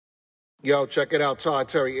Yo, check it out, Todd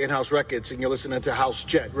Terry, In-House Records, and you're listening to House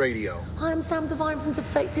Jet Radio. Hi, I'm Sam Divine from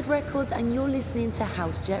Defected Records, and you're listening to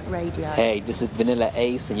House Jet Radio. Hey, this is Vanilla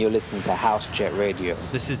Ace, and you're listening to House Jet Radio.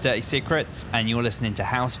 This is Dirty Secrets, and you're listening to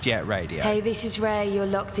House Jet Radio. Hey, this is Ray, you're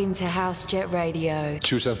locked into House Jet Radio.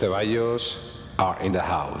 Susan Ceballos are in the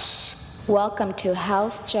house. Welcome to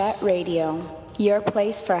House Jet Radio, your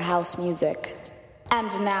place for house music.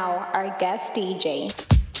 And now, our guest DJ.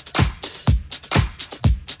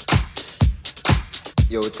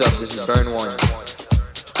 Yo, what's up? This is Burn One,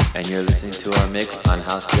 and you're listening to our mix on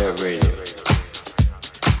House Jet Radio.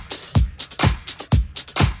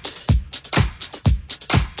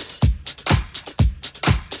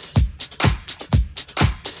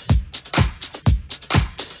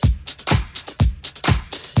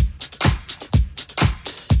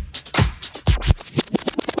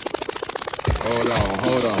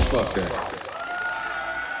 Hold on, fuck that.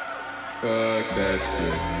 Fuck that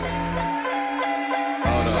shit.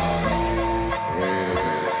 Hold on. Wait a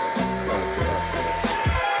minute. Fuck that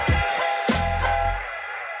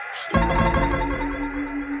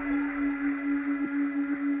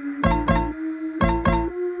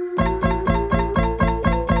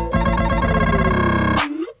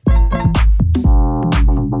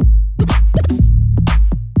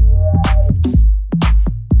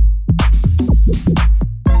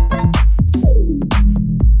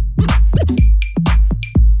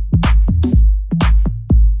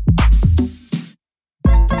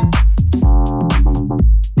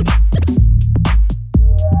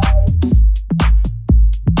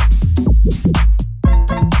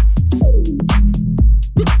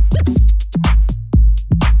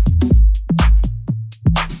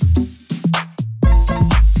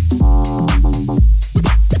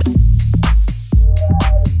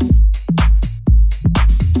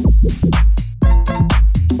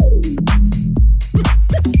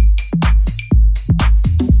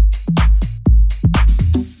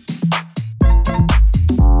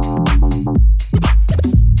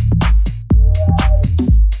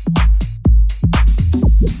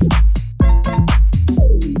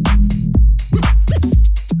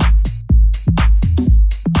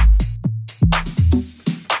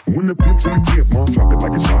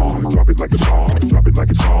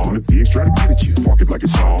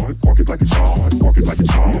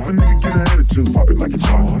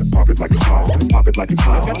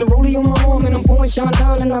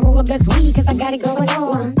and I roll the best weed cause I got it going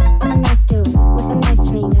on. I'm a nice dude with some nice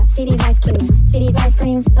dreams. See these ice cubes, see these ice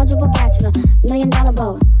creams. Eligible bachelor, $1 million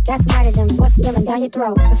bow. That's whiter than what's spilling down your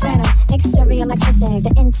throat. The phantom, exterior like fish eggs.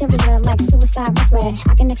 The interior like suicide wrist red.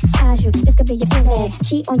 I can exercise you, this could be your phys ed.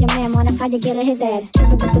 Cheat on your man, man, that's how you get a his ed. Killer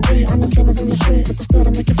with the beat, I know killers in the street. With the still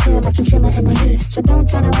to make you feel like you're chilling in the heat. So don't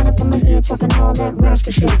try to run up on my ear talking all that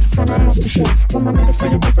rascal shit. Tryna ask for shit. When my niggas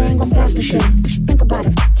tell you this, they ain't gon' pass the shit. You should think about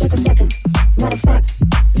it, take a second. Matter of fact,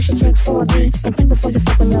 you should take 4D and think before you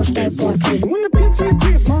fuck a little skateboard kid. When the pigs in the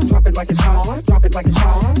crib, mom, drop it like it's hard, drop it like it's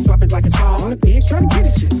hard, drop it like it's hard. When the pigs try to get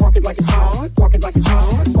at you, park it like it's hard, park it like it's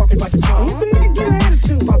hard, park it like it's hard. If the nigga get an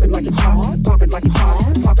attitude, pop it like it's hard, pop it like it's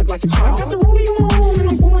hard, pop it like it's hard. I got the rollie on my arm and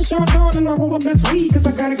I'm pouring Sean down and I roll up best weed cause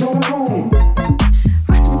I got it going on.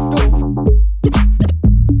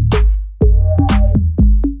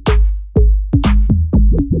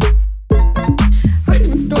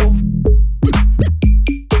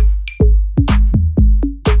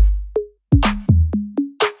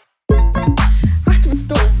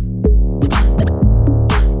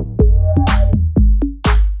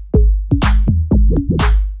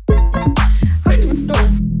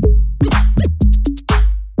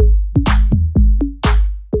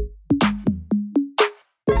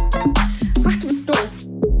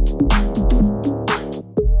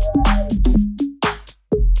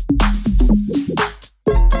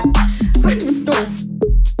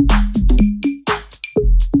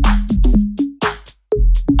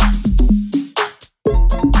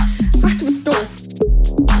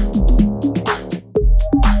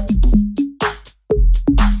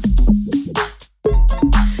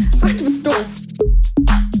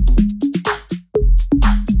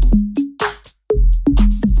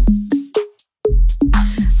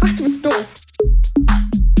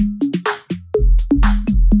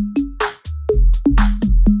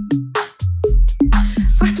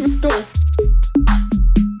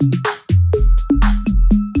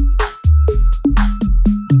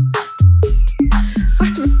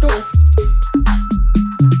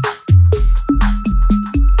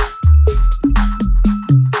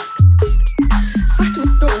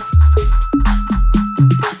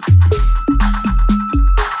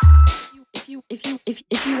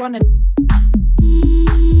 if you wanna.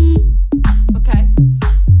 Okay.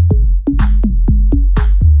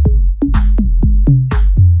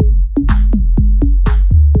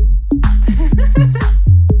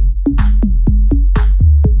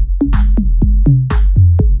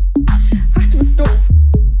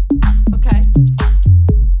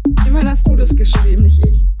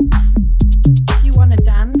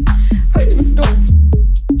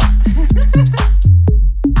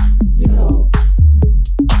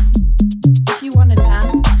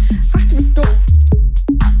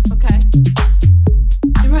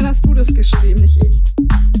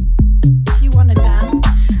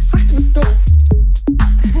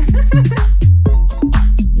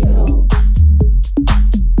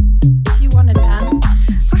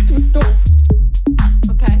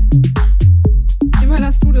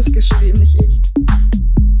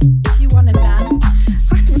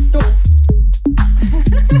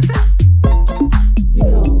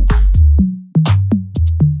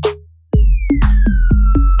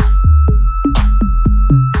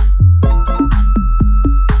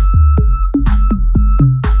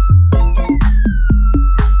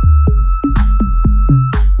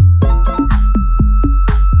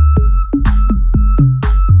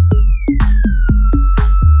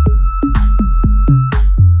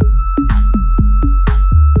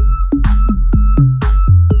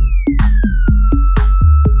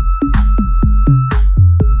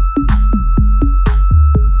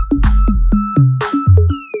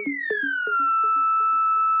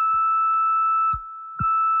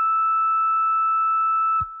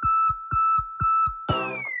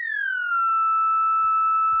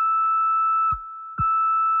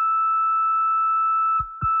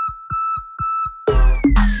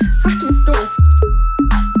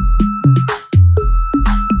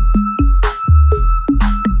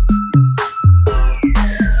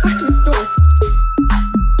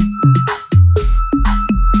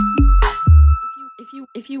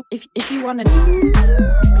 you want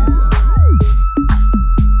to.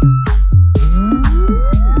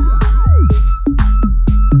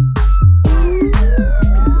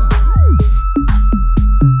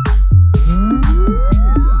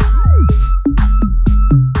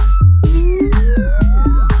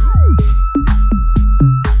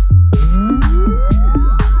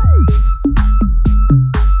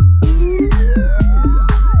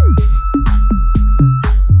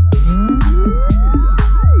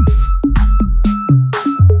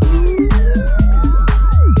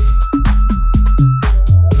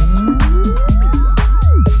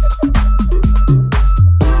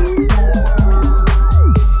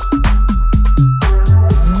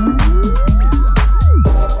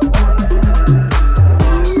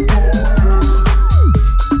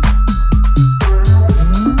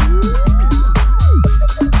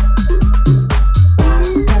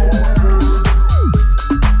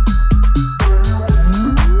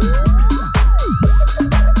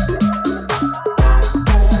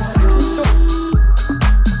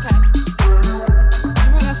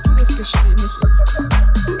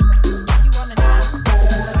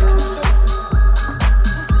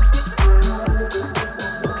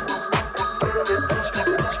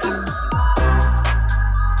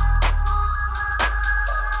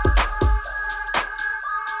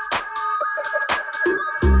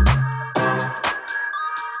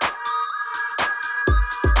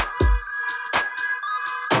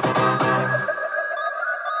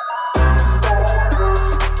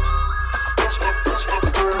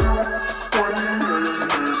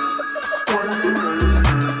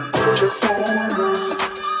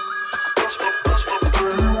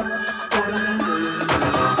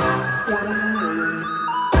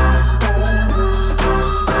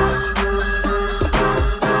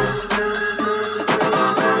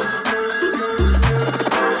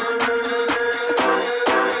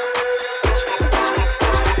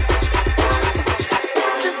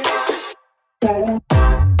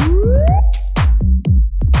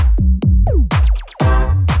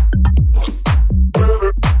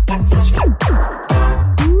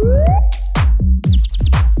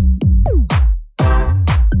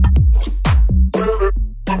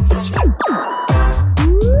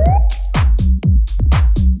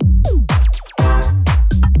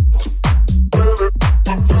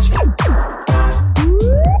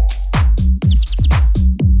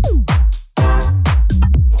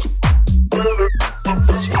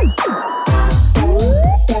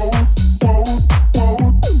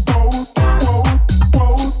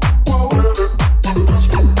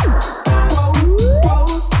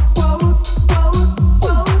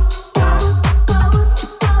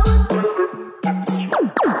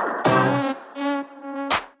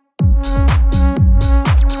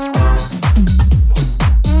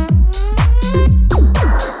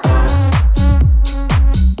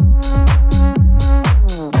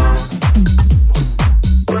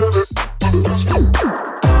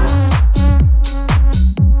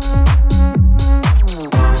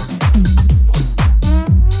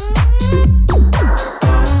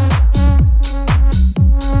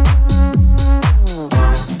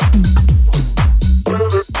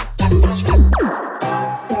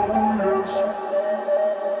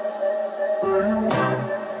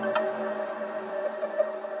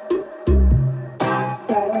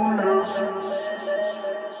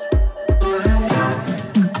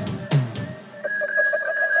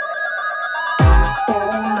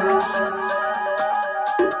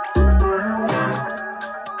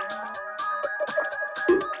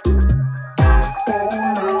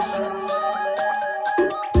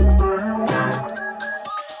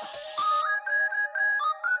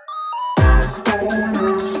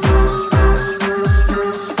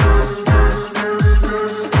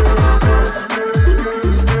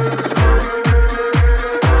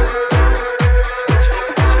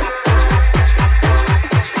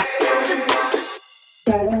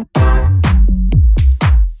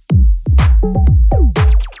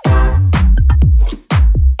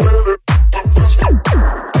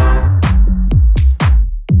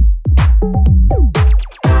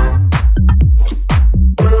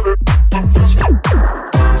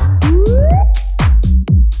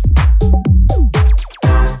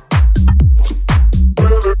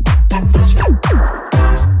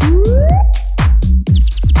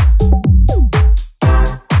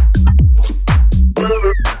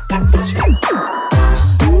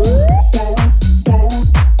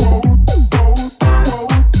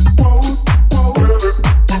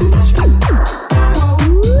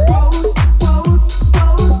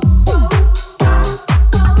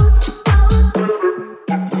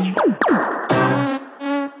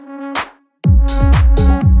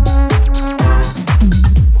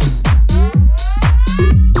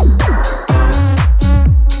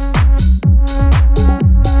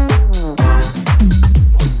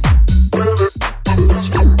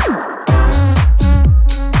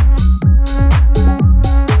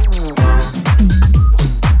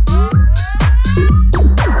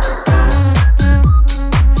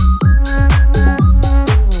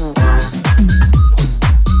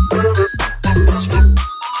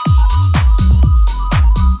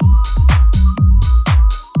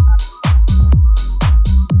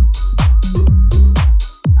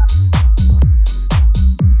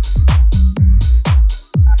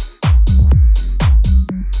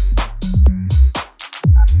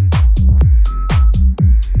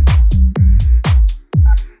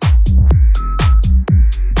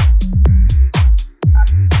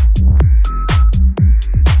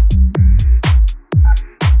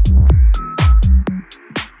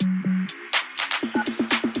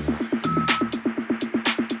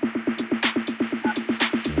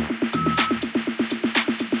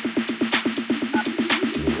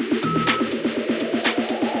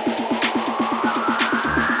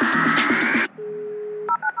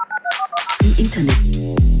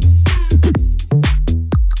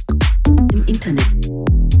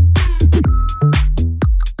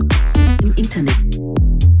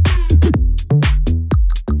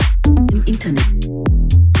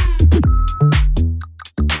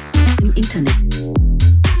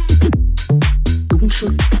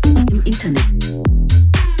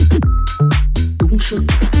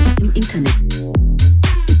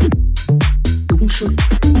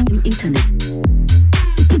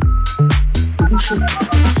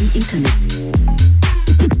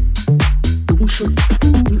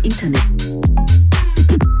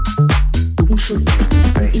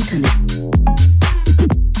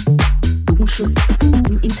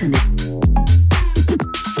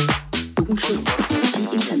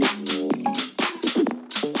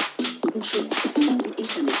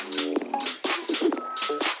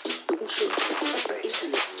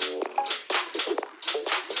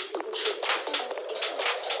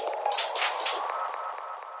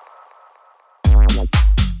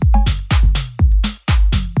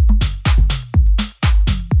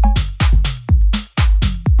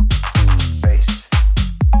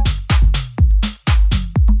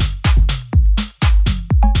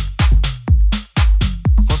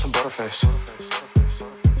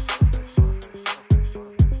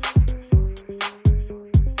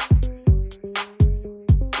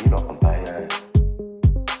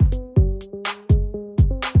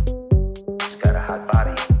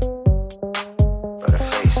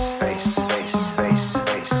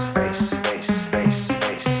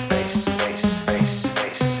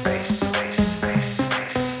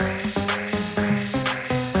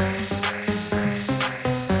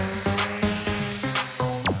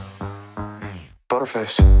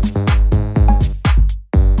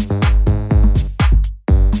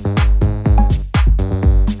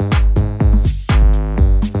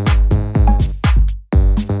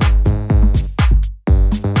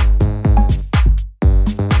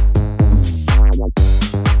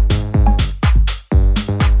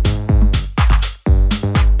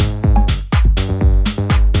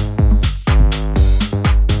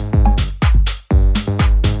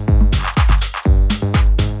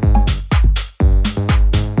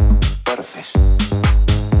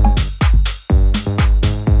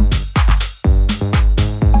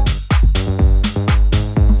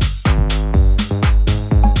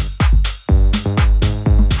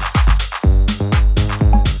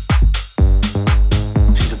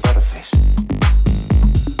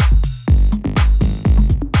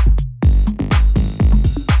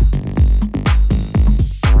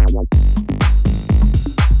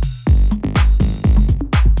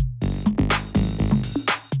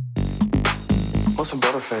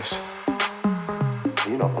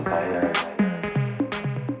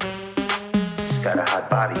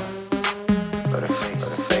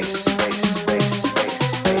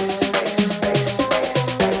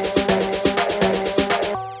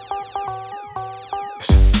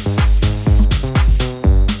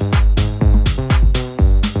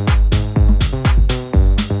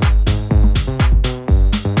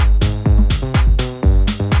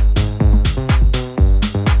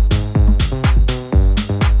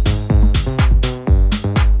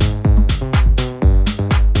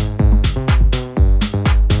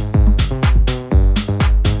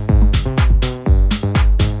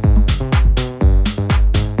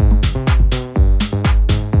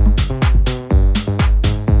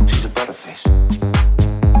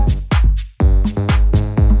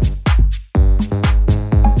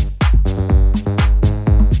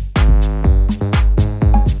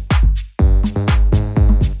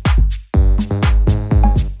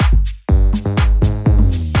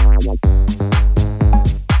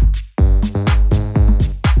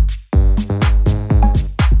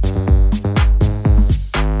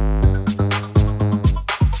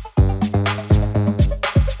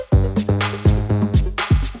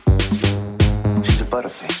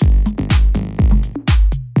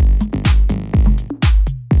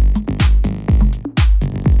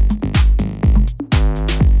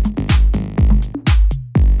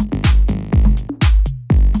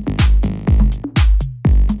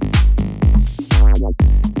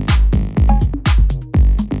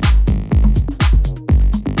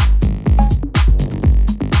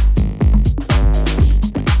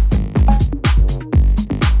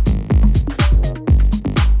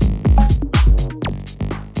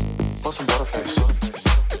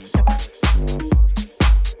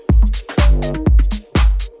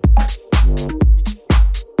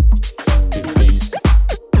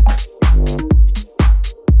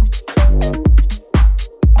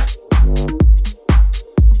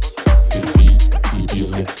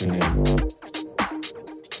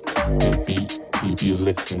 This beat keep you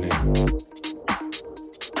listening.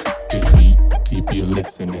 This beat keep you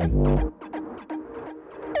listening.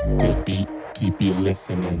 This beat keep you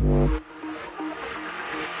listening.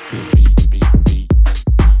 This beat.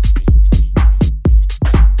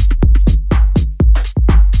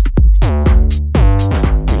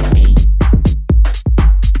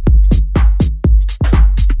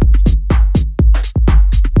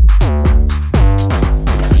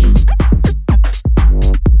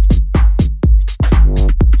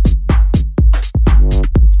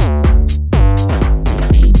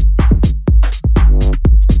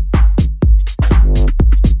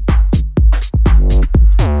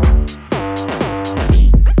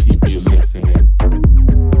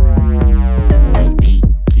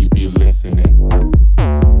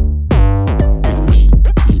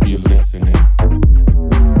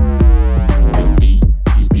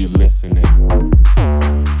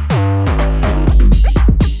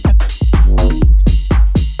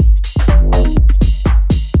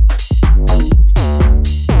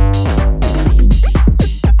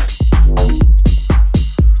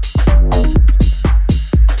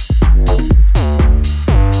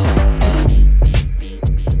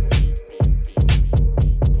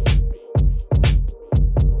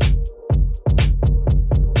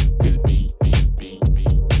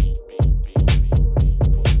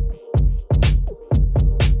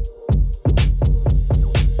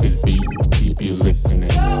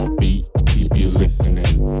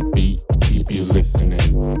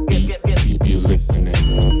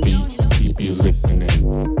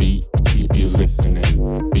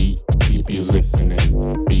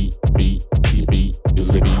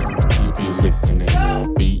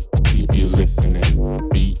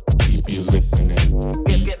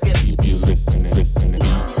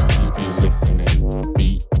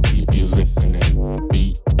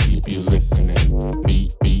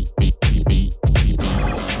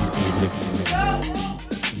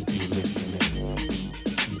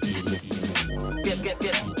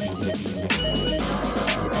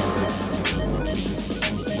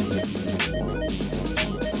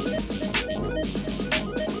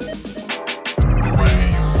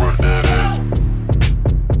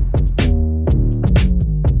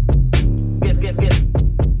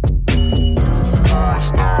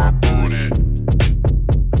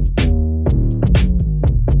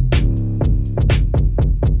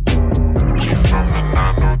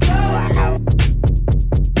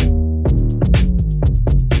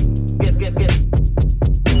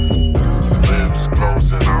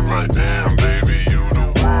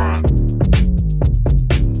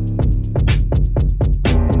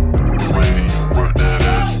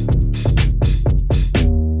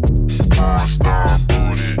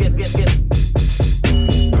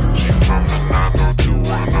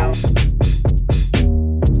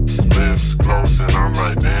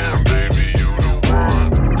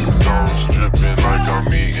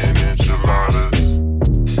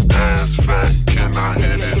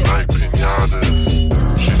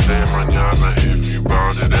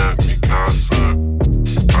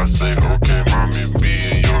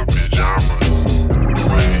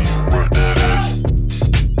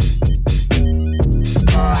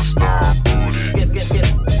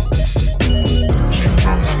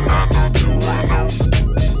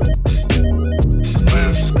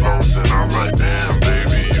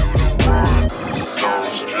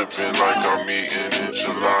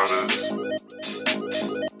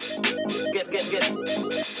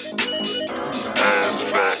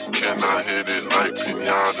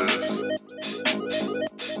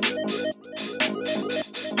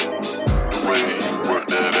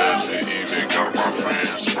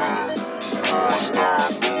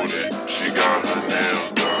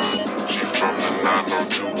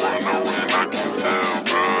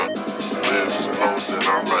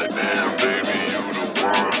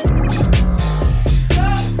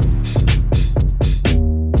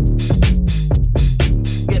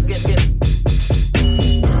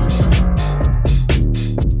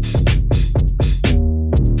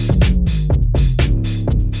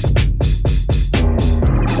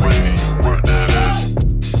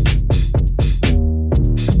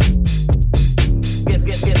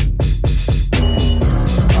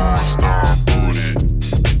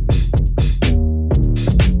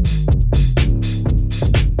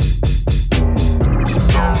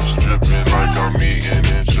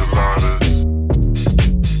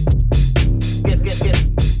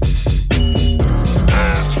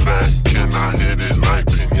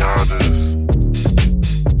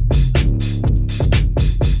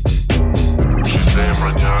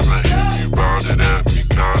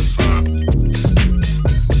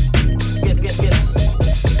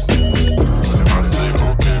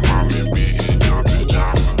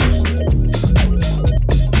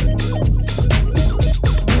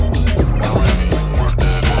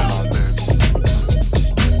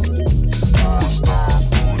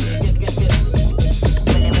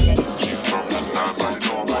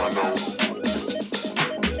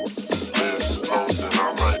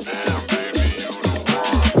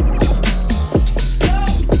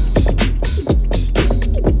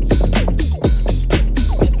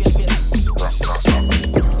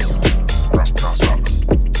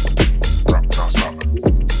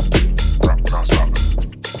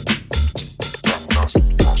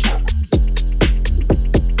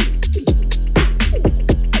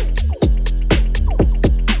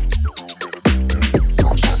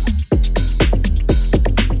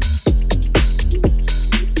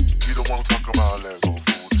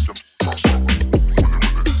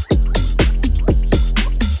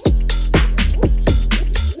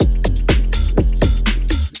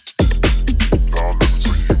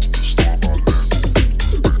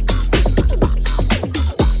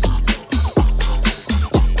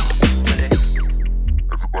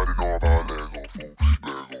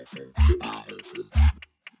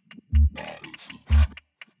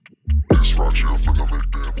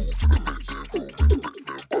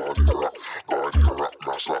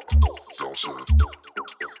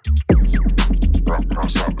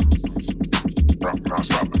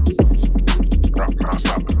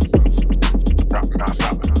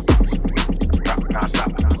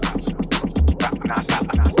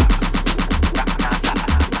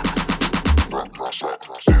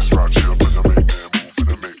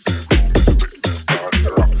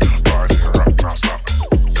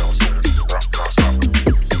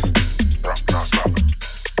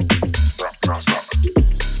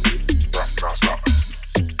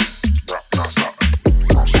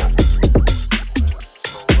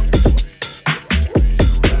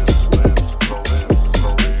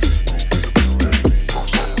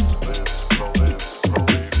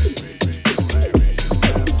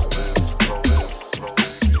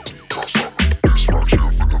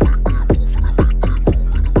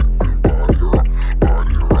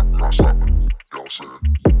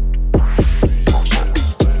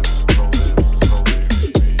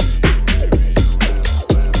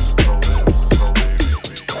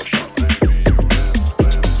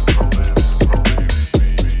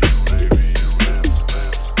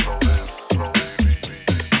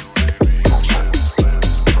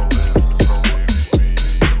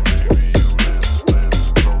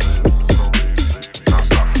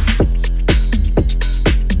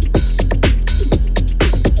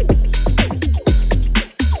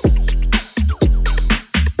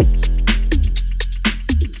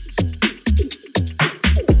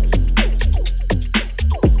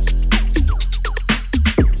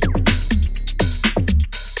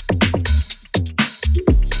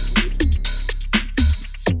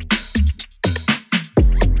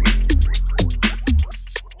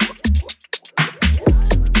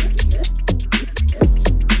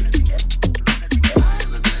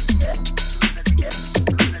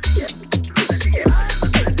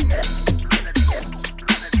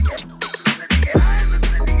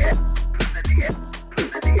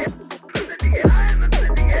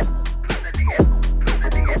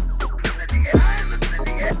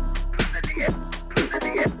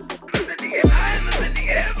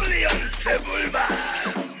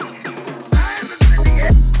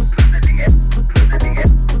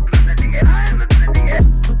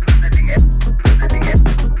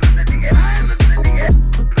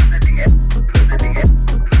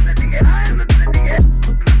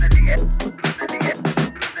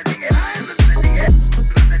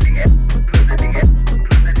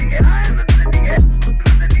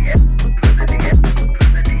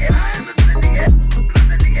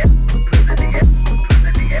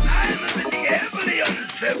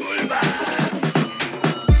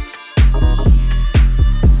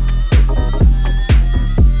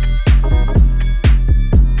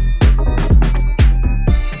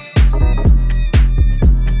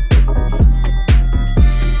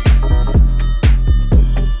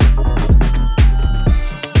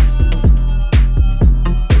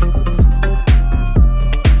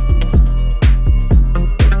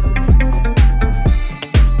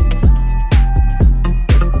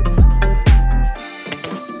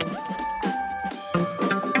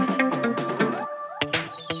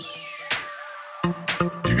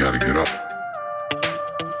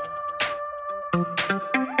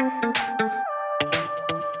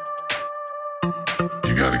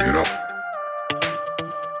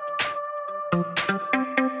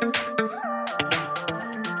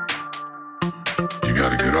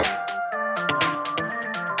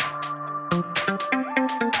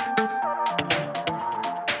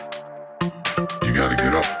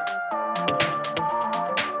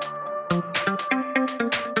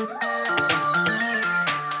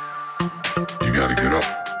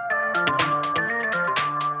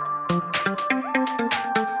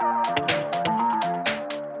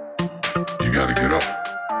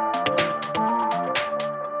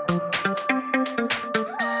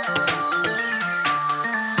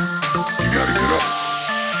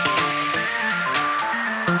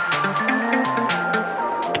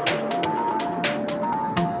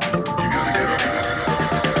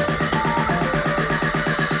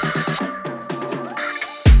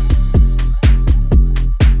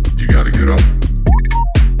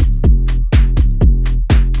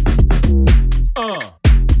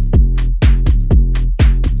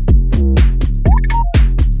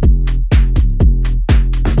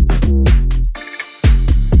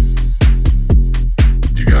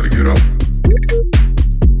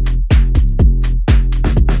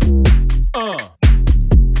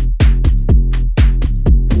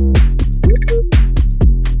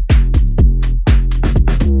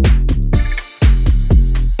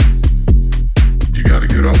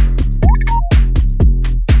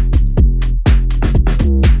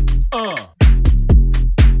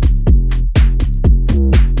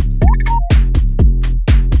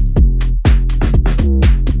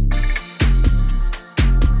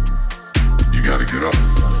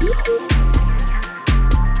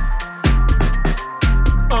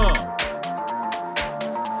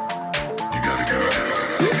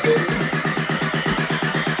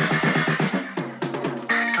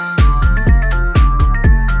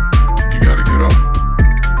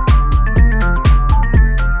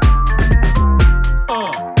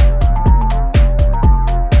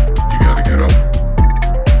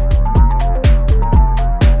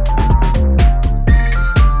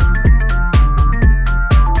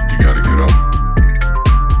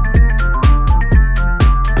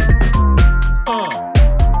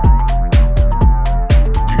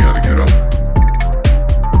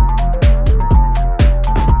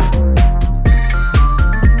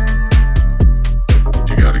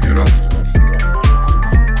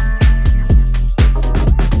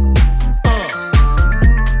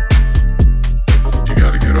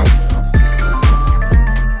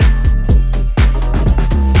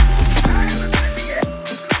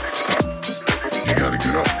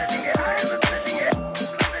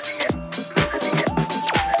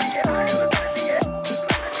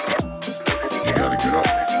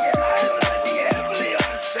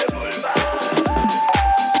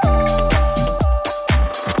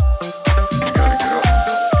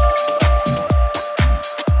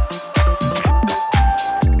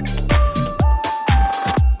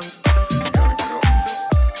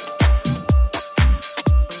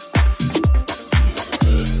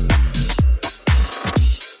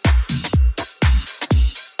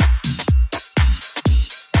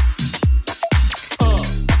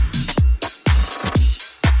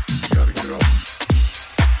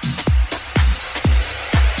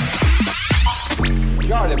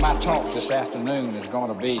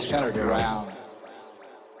 Be centered around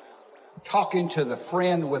talking to the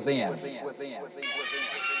friend within.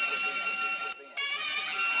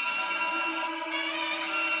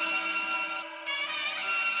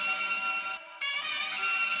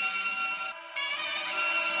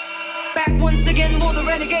 Back once again for the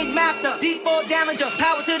Renegade Master. D4 Damager,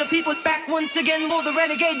 power to the people. Back once again for the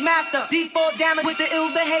Renegade Master. D4 Damage with the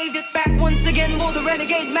ill behavior. Back once again for the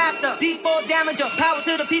Renegade Master. D4 Damager, power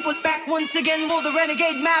to the people. Back once again for the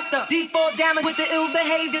Renegade Master. D4 Damage with the ill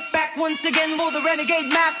behavior. Back once again for the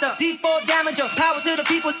Renegade Master. D4 Damager, power to the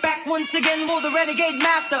people. Back once again for the Renegade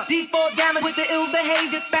Master. D4 Damage with the ill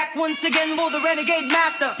behavior. Back once again for the Renegade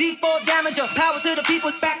Master. D4 Damager, power to the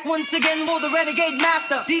people. Back once again for the Renegade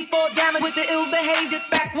Master. D4 Damage with the ill behavior.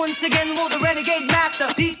 Back once again for the Renegade Master. D4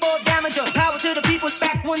 Damager, power to the people. Back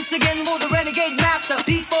once again for the Renegade Master.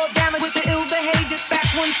 D4 Damage with the ill behavior.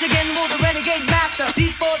 Back once again for the Renegade Master.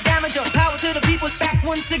 D4 Damager, power to the people. Back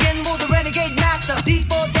once again for the Renegade Master.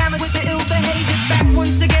 D4 Damage with the ill behavior. Back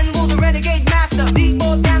once again for the Renegade Master.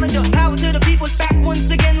 D4 Damager, power to the people. Back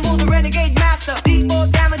once again for the Renegade Master. D4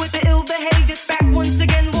 Damage with the ill behavior. Back once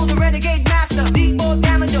again for the Renegade Master. D4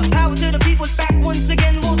 Damager, power to the people. Back once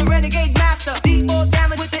again for the Renegade Master. D4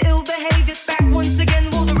 Damage with the ill behavior. Back once again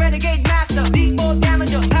for the Renegade Master. D4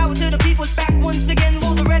 Damager, power to the people. Back once again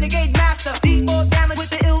for the Renegade Master. D4 Damage with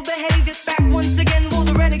the ill behavior. Back once again for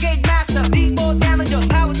the Renegade Master. D4 Damager,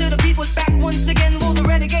 power to the people. Back once again for the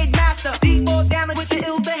Renegade Master. D4 Damage with the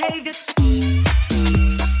ill behavior.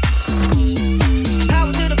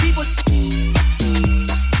 Power to the people.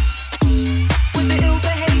 With the ill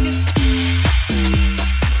behavior.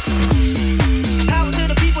 Power to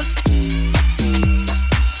the people.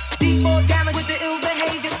 D4 Damage with the ill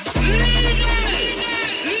behavior.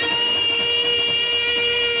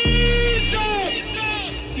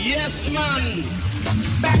 Yes, man.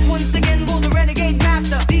 Back once again for the Renegade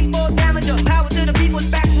Master. D4 Damager, power to the people.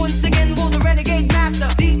 Back once again for the Renegade Master.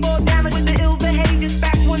 D4 Damage with the ill behavior.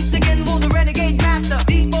 Back once again for the Renegade Master.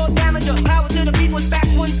 D4 Damager, power to the people. Back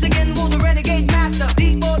once again for the Renegade Master.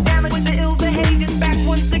 D4 Damage with the ill behavior. Back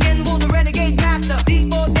once again for the Renegade Master.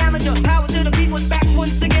 D4 Damager, power to the people. Back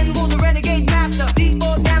once again for the Renegade Master.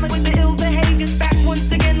 D4 Damage with the ill behavior. Back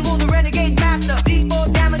once again for the Renegade Master. D4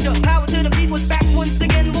 Damager, power to the people. Back once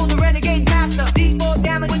again for the Renegade Master. D4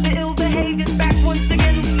 Damage with the ill behavior. Back once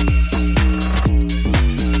again.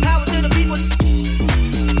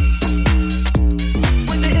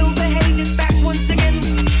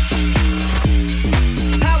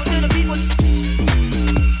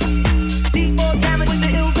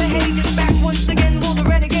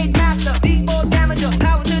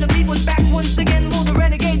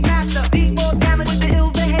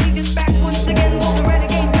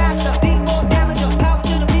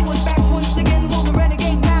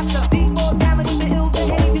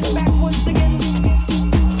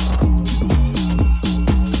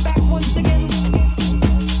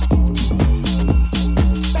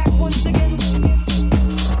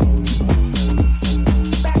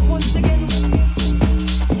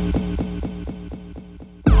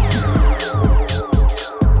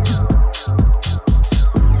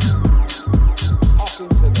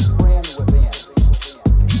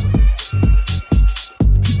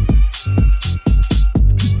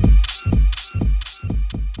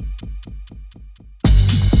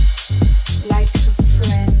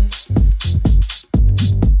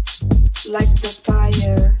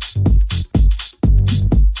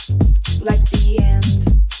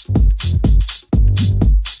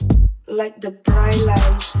 like the bright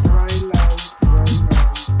lights, bright lights,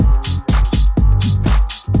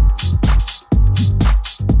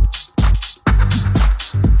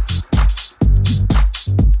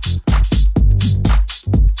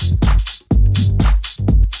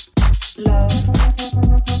 love,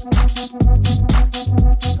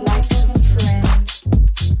 like a friend,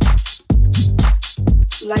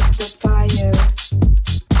 like the fire,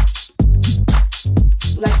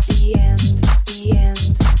 like the end, the end,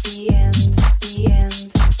 the end, the end,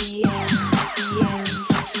 the end, the end,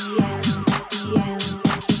 the end, the end,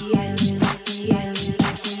 the end, the end,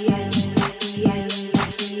 the end, the end,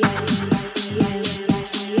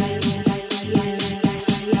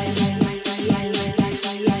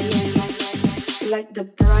 like the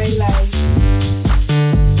bright lights.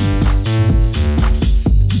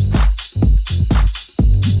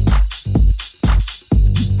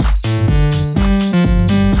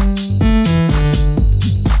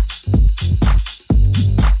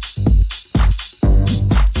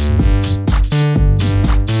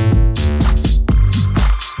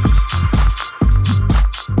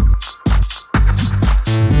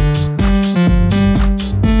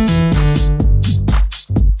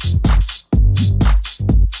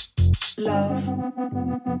 Love,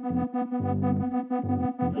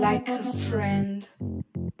 like a friend,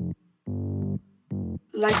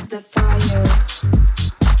 like the fire,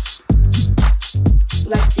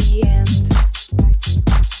 like the end.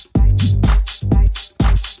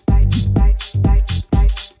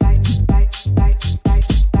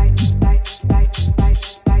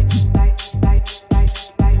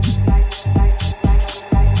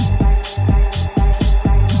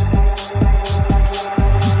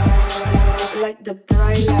 Like the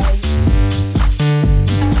bright lights.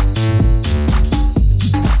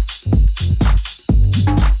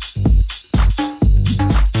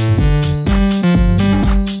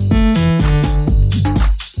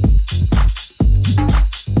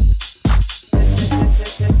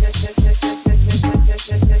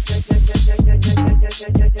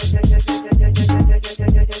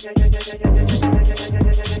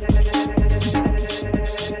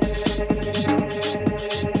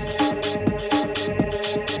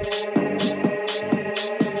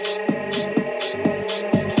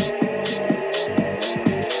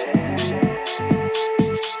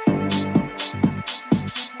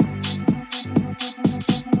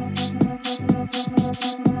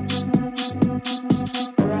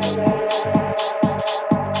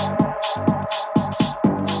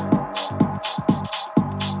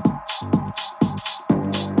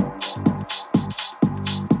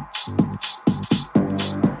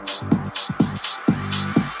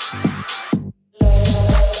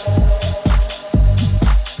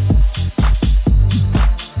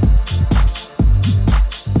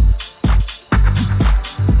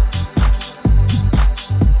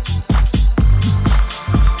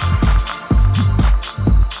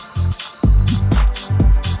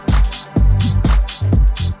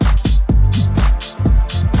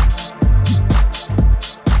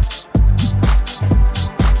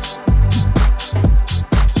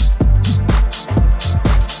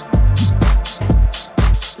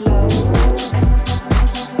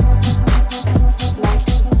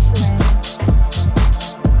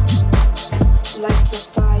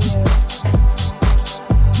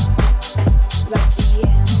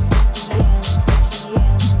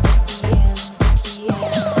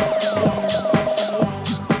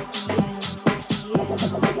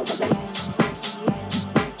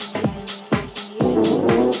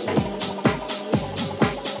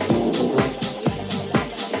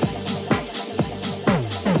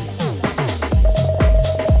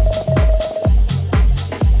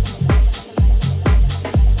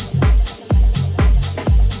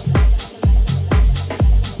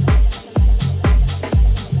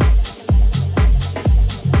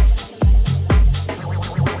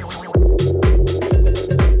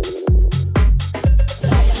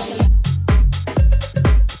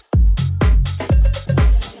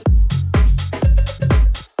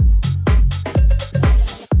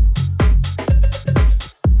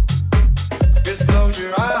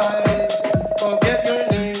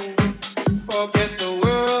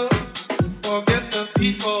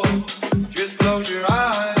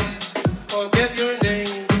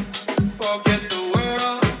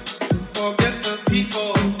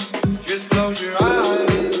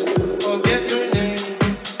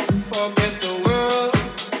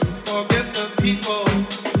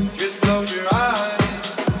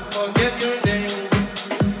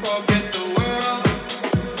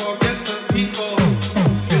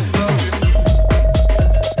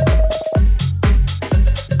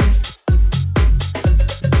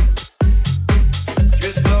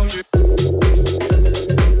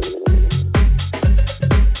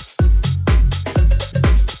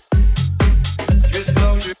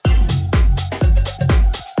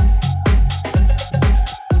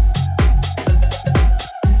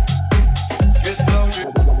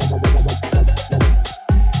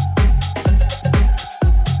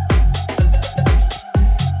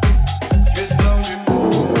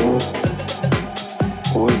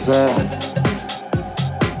 was that?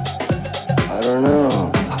 I don't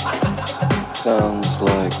know. Sounds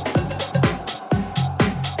like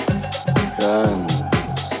guns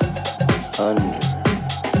under.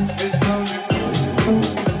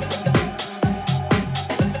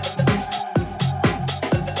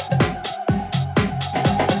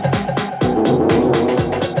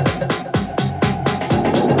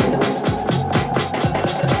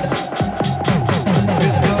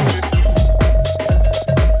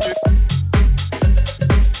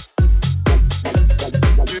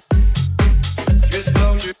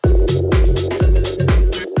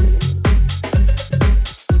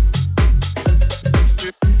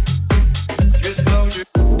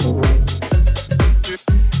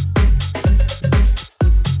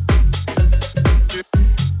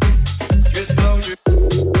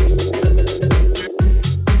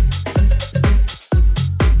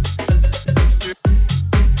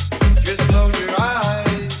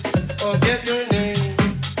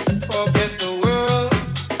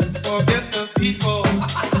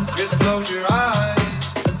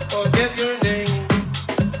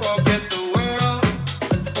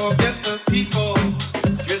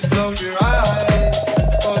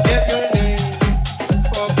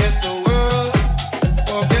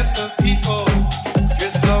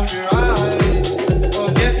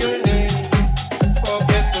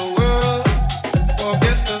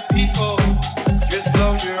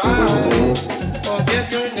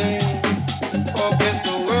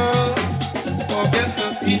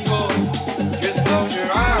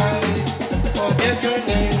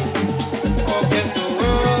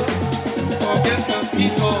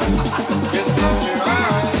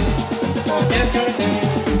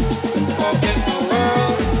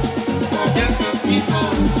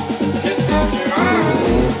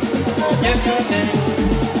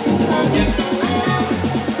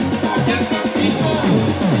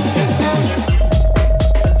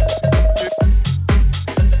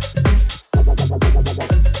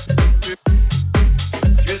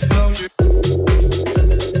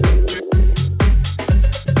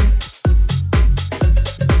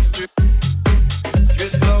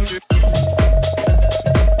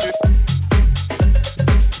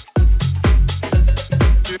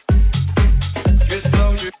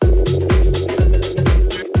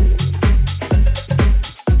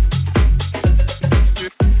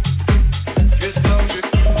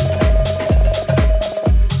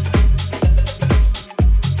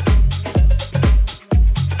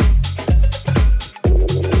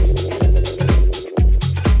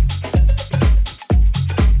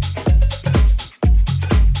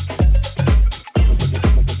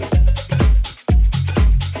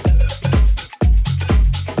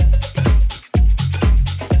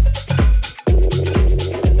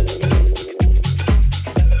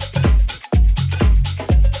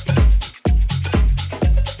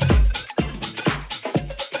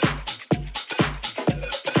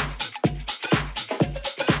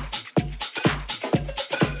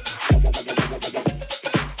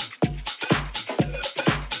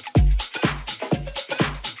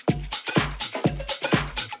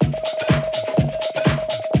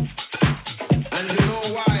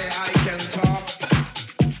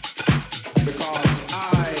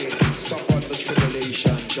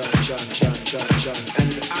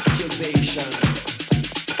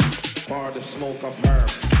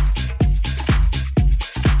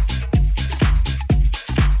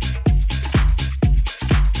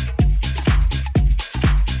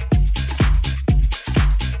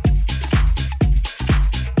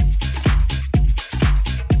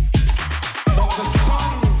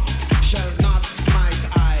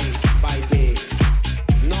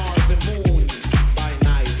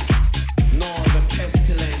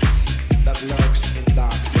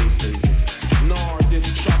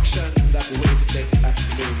 That wasted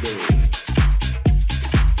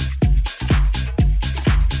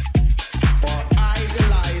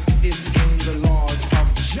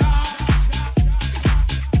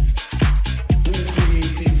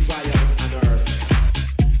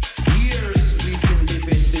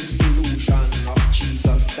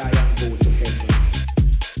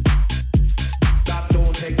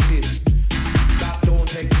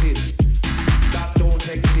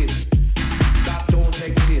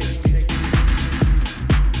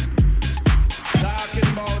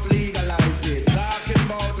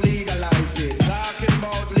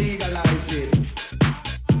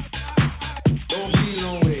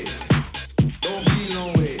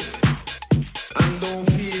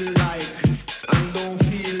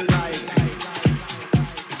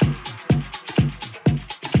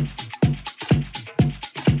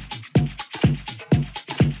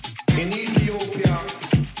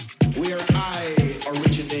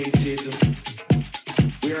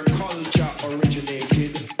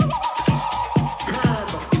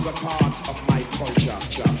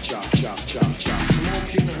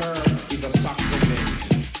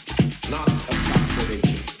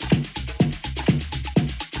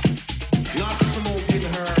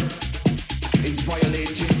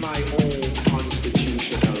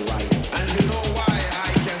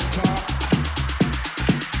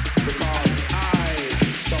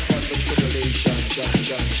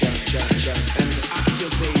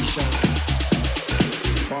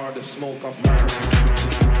smoke of marijuana.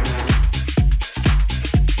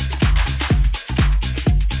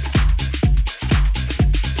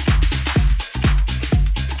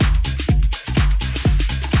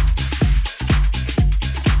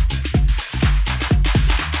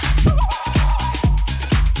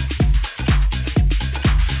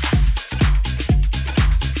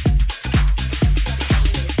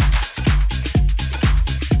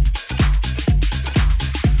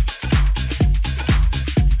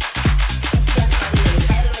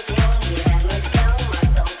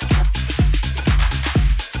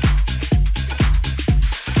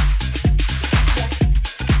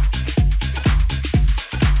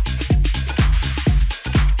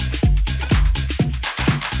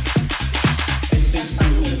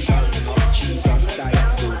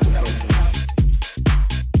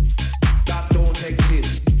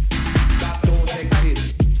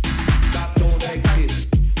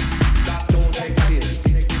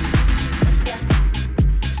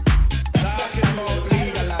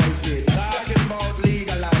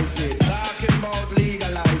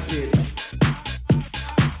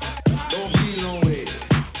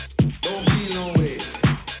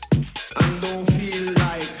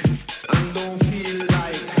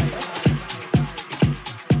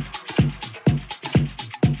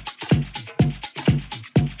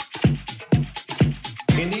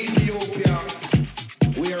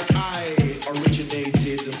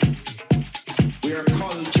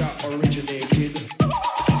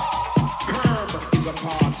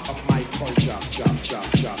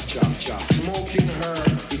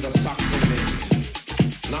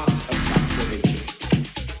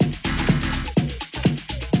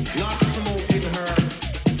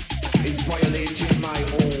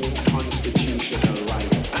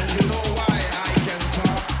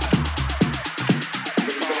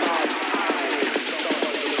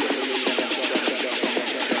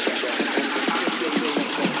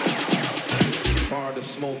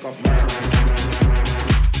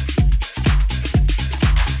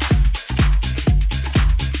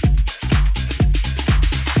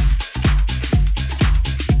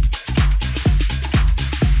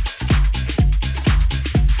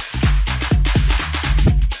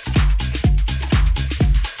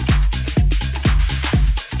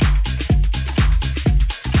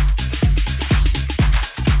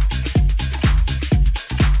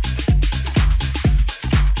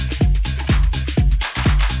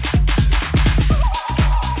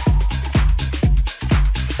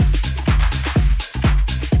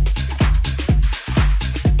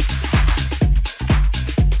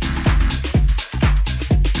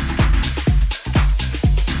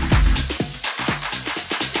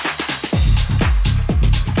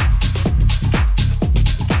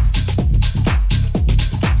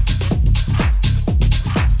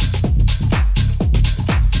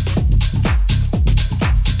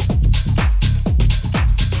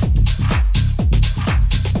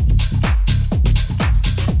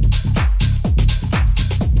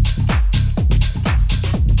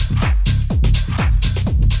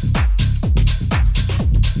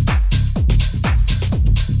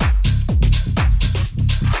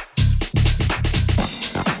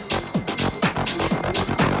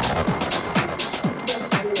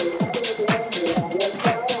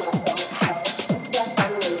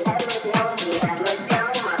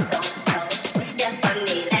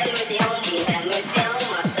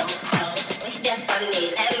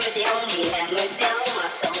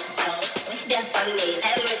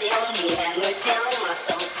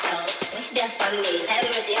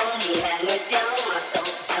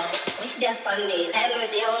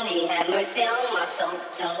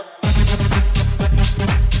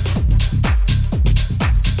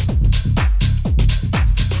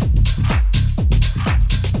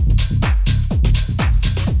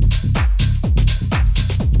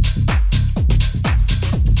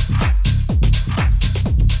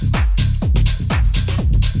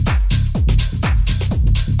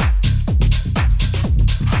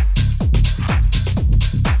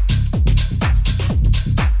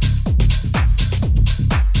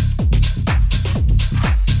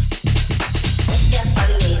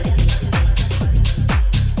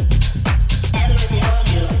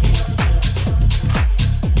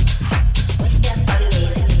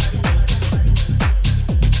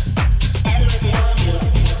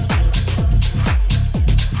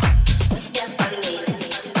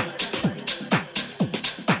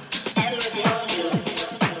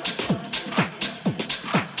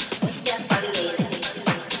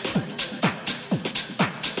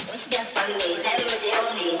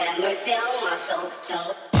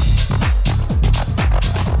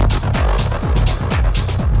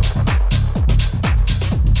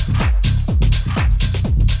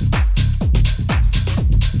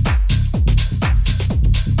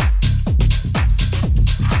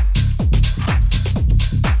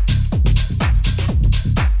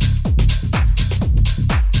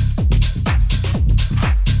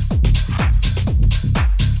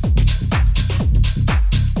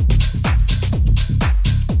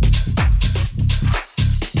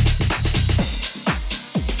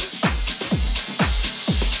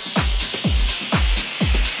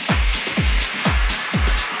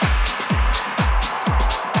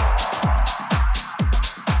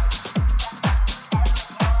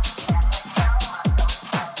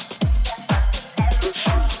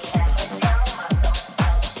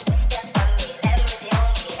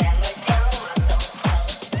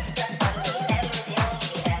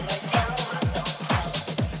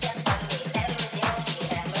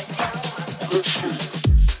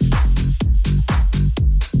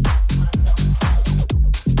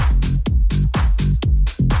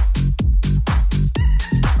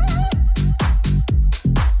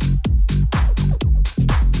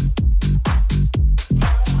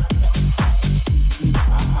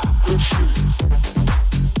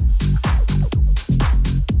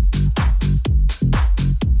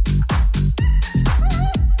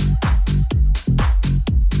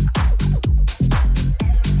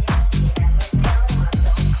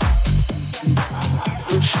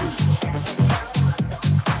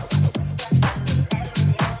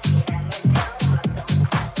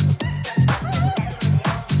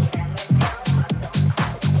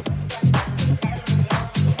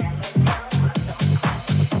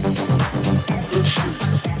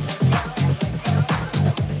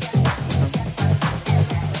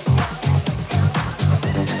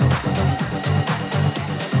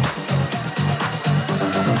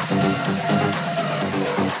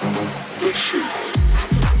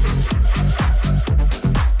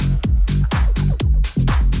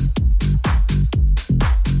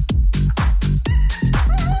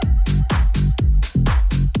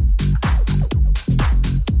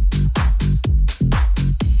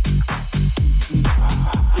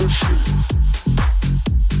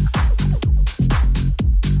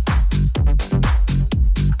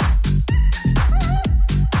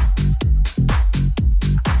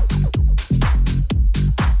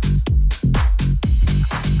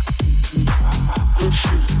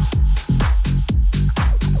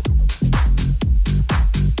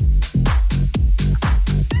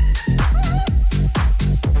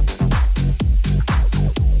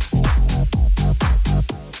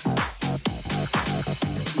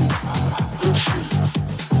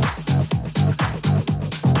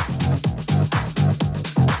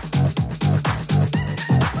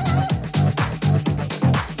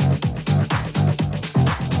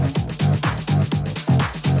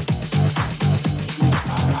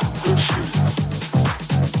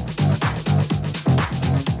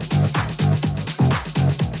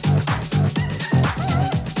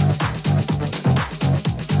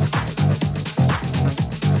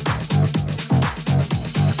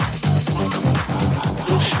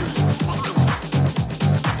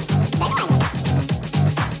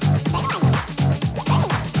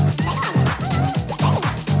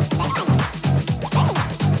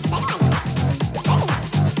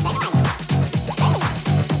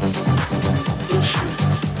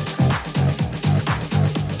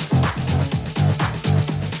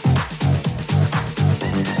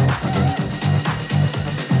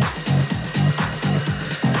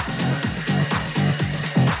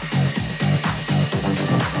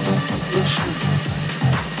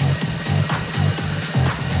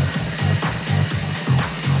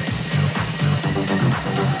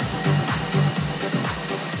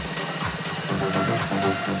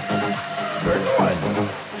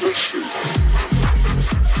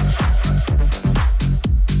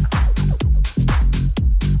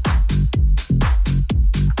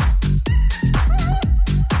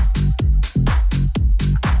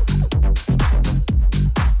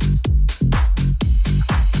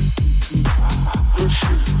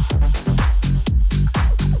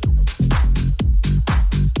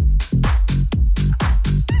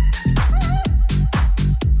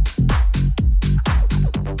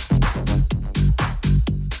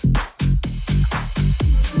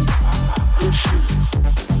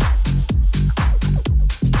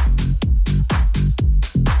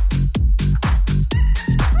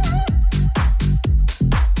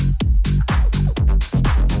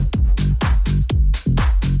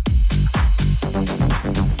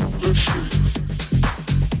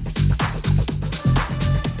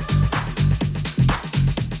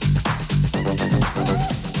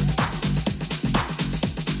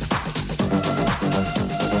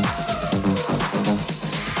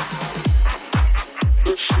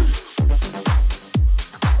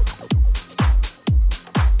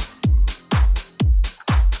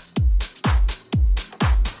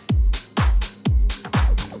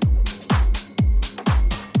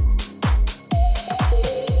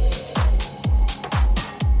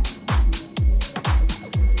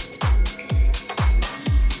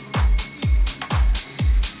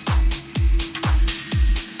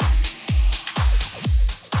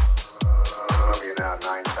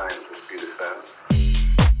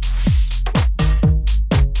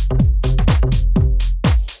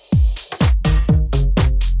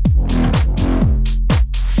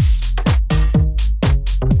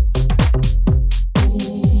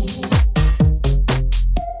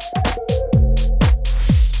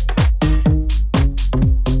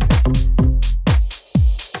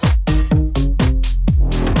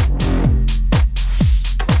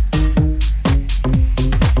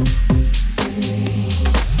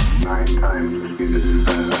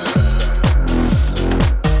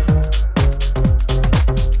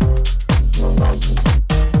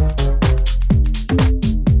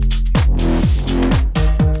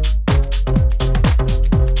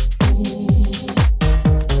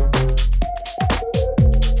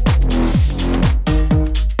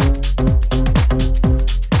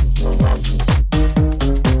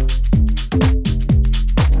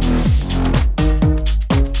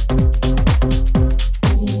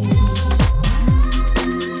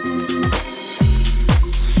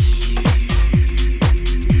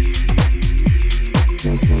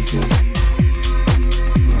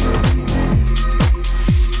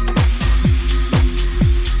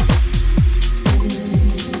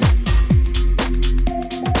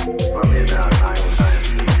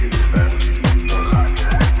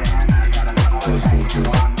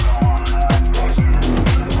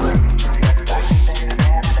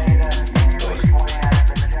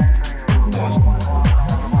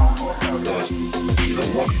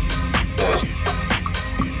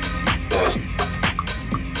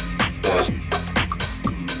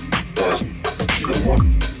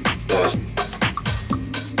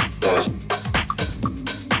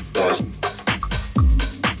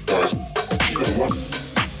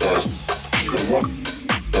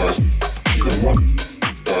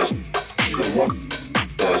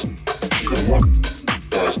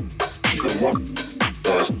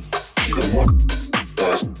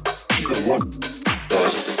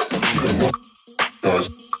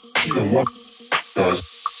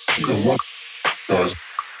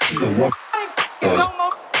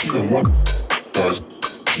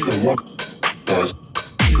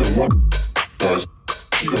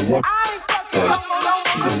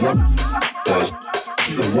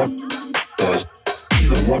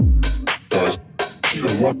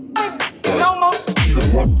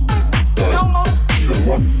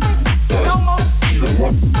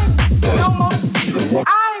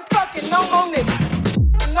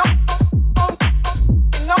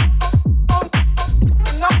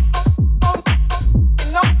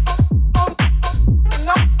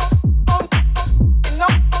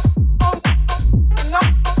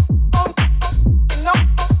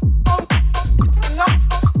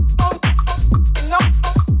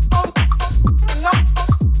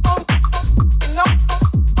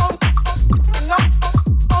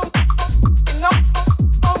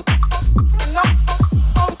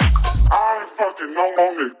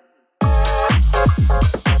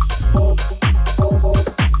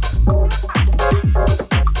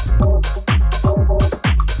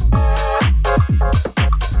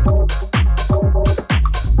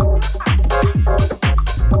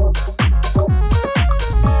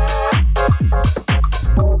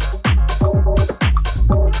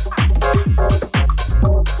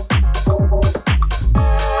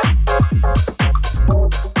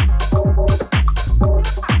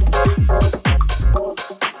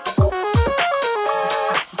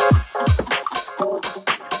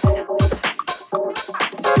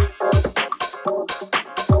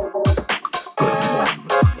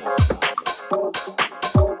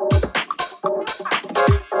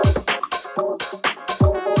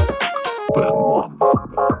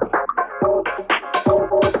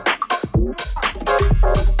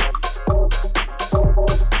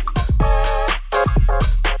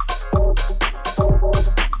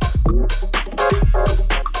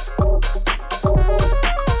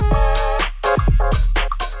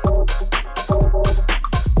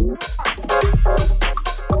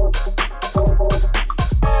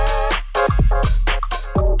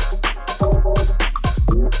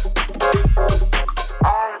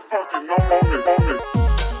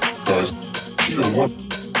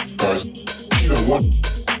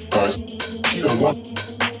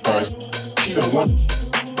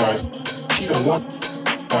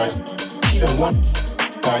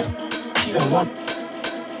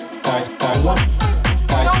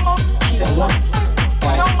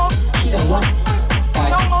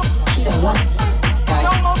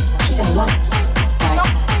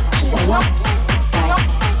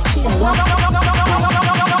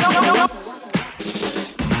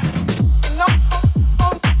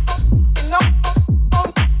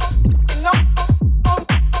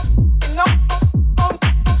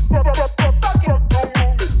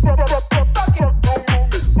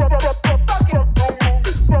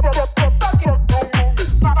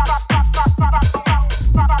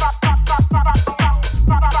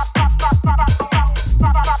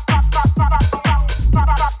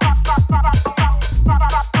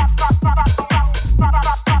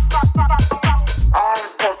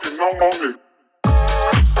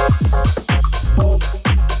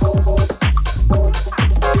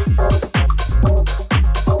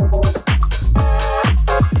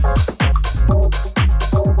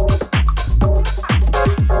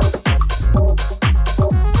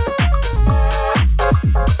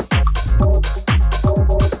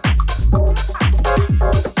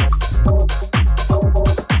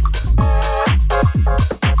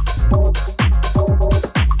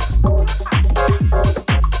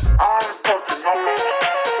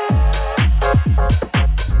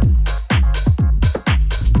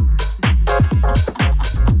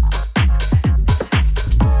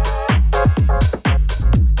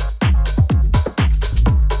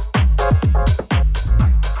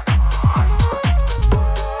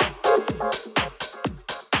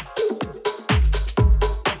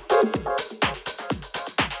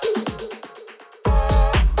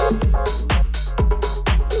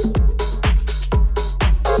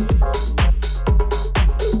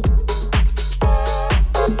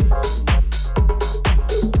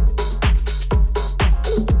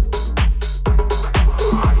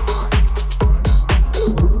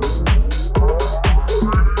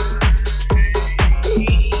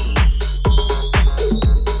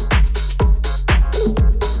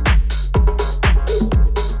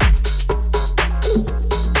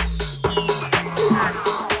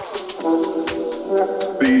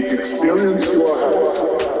 experience you are having,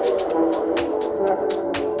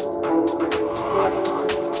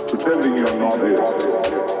 pretending you're not it.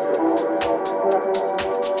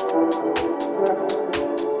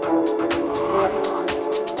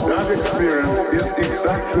 That experience is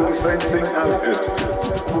exactly the same thing as it.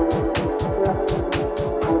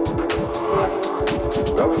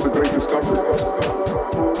 That's the great discovery.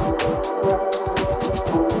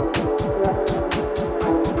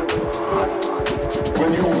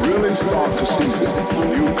 When you really start to see it,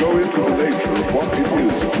 you go into the nature of what it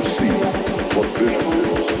is to see, what vision is,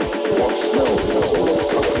 what smell is, what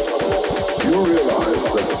color. You realize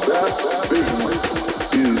that vision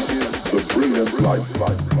is the brilliant light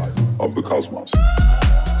of the cosmos.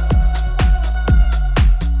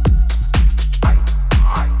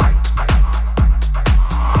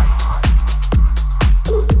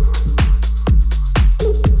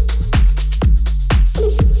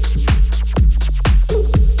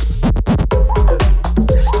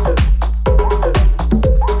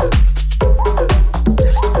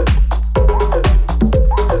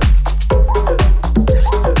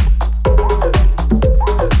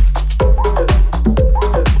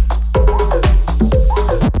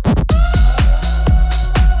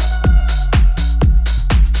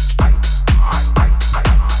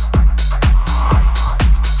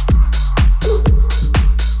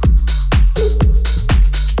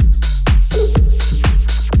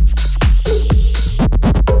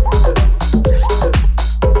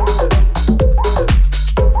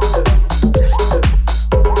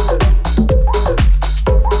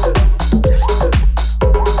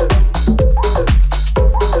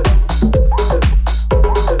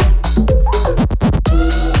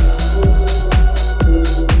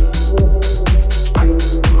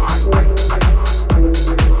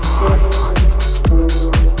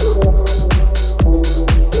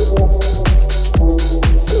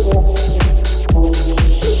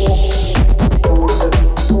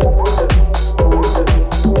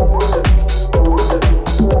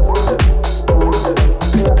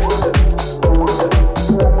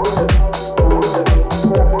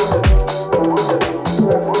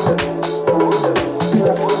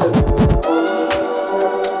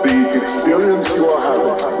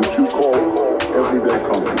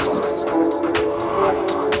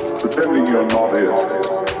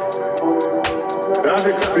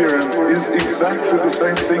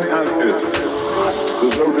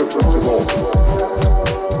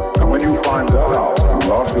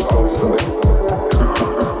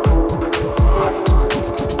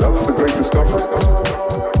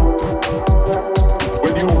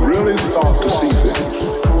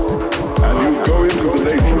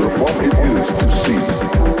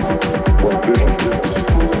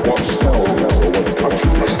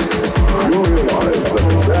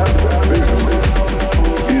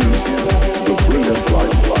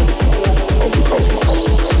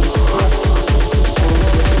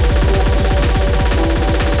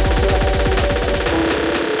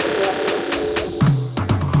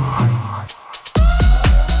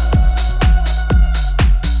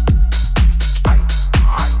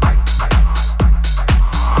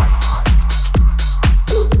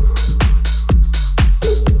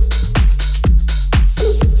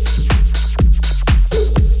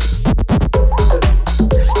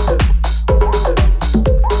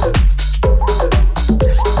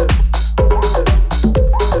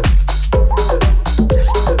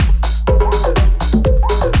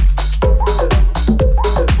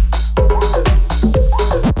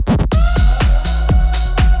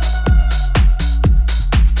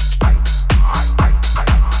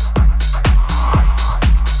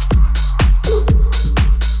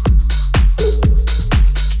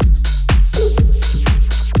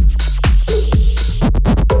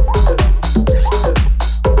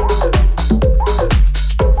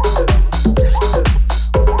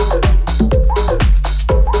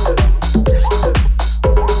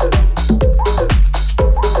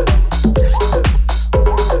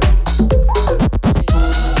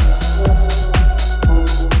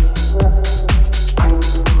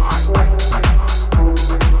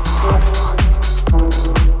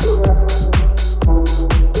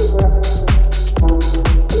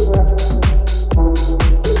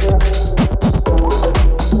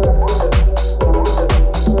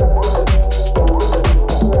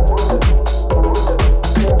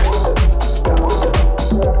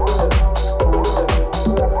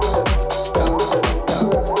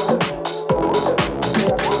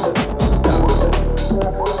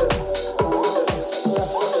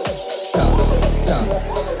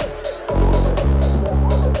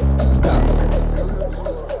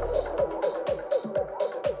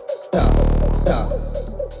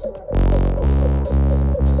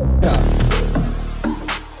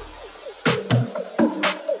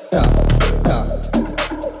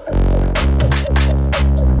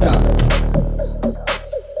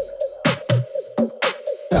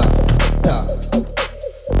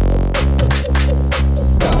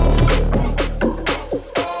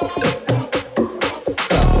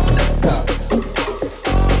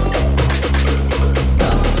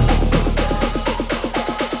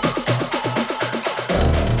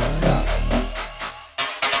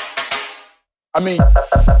 mean,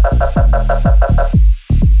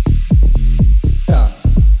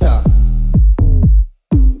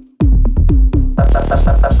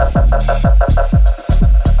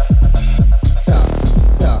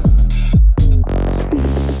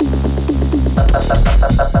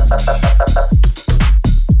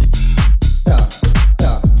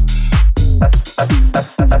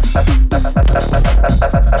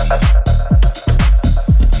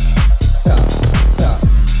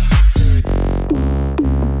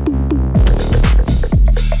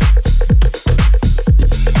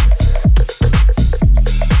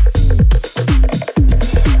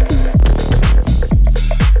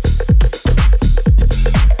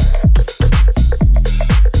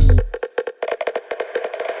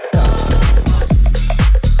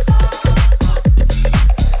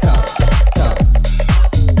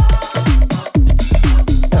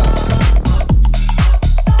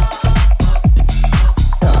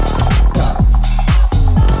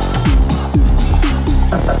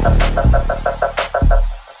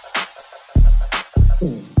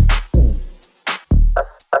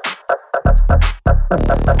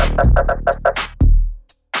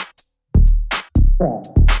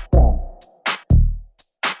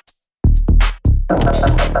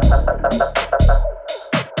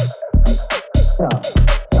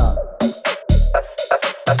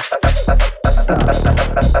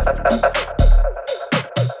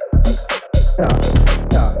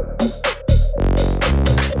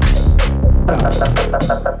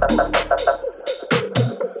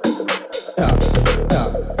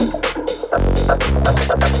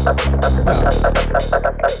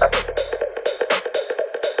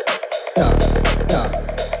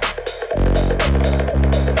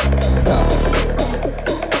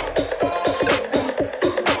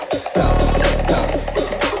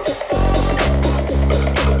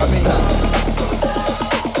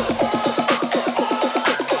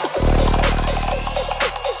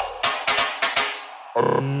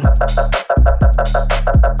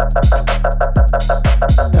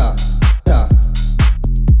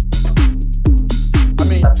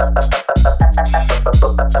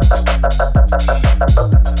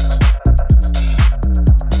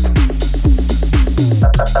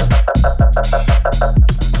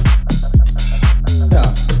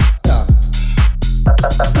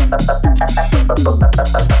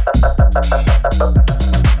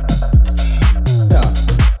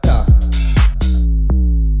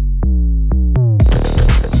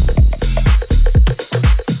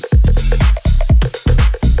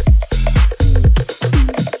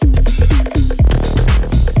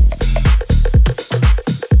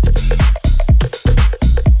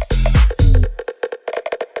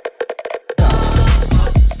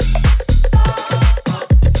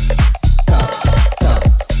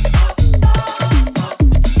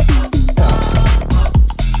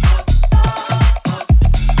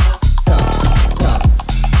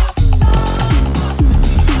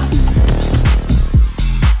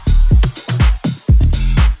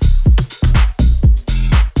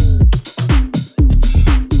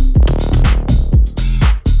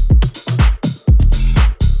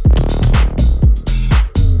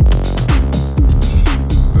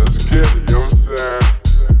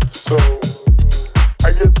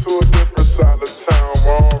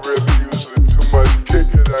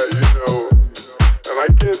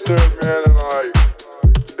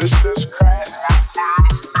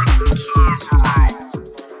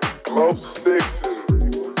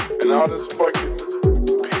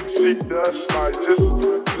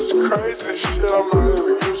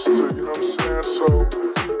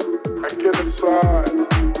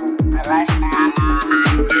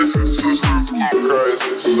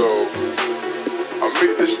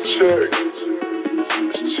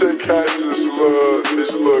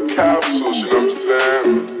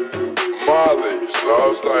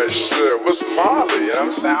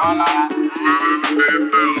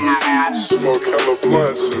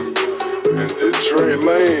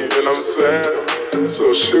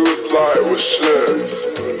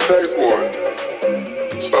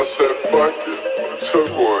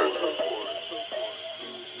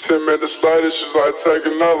 she was like, take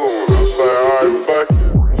another one. I was like, alright, fuck it.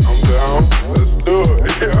 I'm down. Let's do it.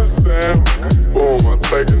 You know what I'm saying? Boom, I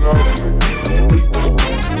take another one.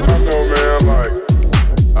 I know, man, like,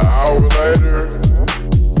 an hour later,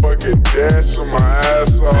 fucking dancing my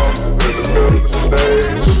ass off in the middle of the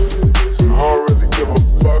stage. I don't really give a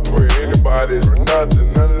fuck with anybody or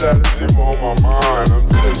nothing. None of that is even on my mind. I'm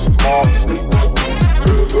just lost.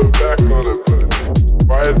 Really look back on it, but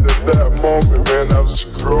right at that moment, man, I was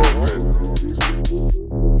grooving.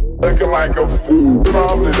 Looking like a fool,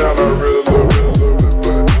 probably that I really love it,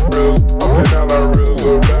 but real. smiling, and I really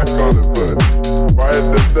look back on it, but right at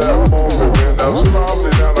that moment, man, I'm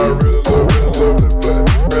smiling, and I really love it, but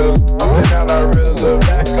really smiling, and I really look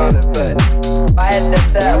back on it, but right at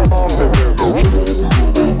that moment, man,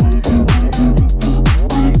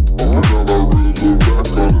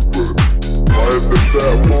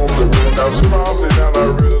 that moment, man, I'm smiling and I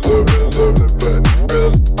really love it, but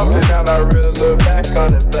really smiling and I really look back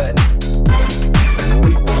on it, but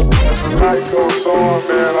as the night goes on,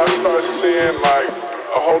 man, I start seeing like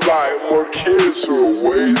a whole lot more kids who are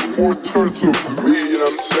way more turned up than me, you know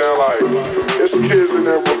what I'm saying? Like, it's kids in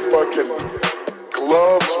there with fucking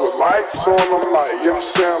gloves with lights on them, like, you know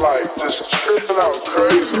what I'm saying? Like, just tripping out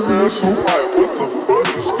crazy, man. So I'm like, what the fuck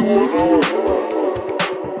is going on?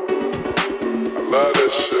 Love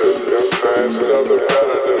that shit, you know what I'm saying? It's nothing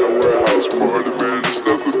better than a warehouse party, man. It's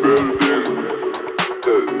nothing better than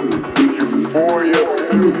the euphoria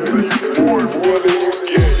feeling you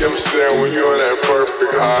get, you know what I'm saying, when you're in that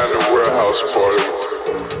perfect high in a warehouse party.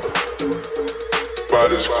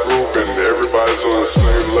 Everybody's grooving, everybody's on the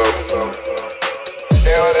same level.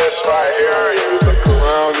 You know, this right here, you look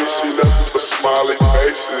around, you see nothing but smiley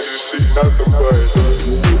faces, you see nothing but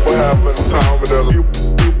people having time with their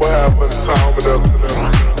people having time with their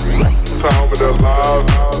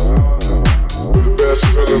lives. The best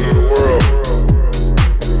feeling in the world.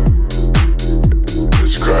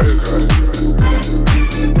 It's crazy.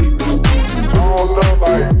 I don't know,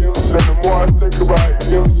 like, you know what I'm saying, the more I think about it,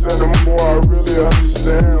 you know what I'm saying, the more I really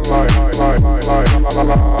understand,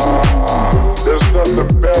 there's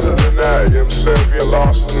nothing better than that, you know what I'm saying, being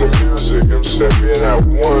lost in the music, you know what I'm saying, being at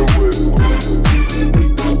one with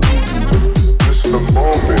it's the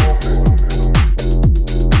moment.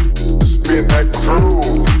 Just being that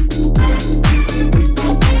groove.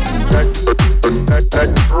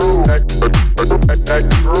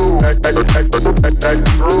 That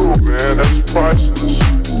groove, man, that's priceless.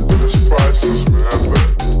 That's priceless, man.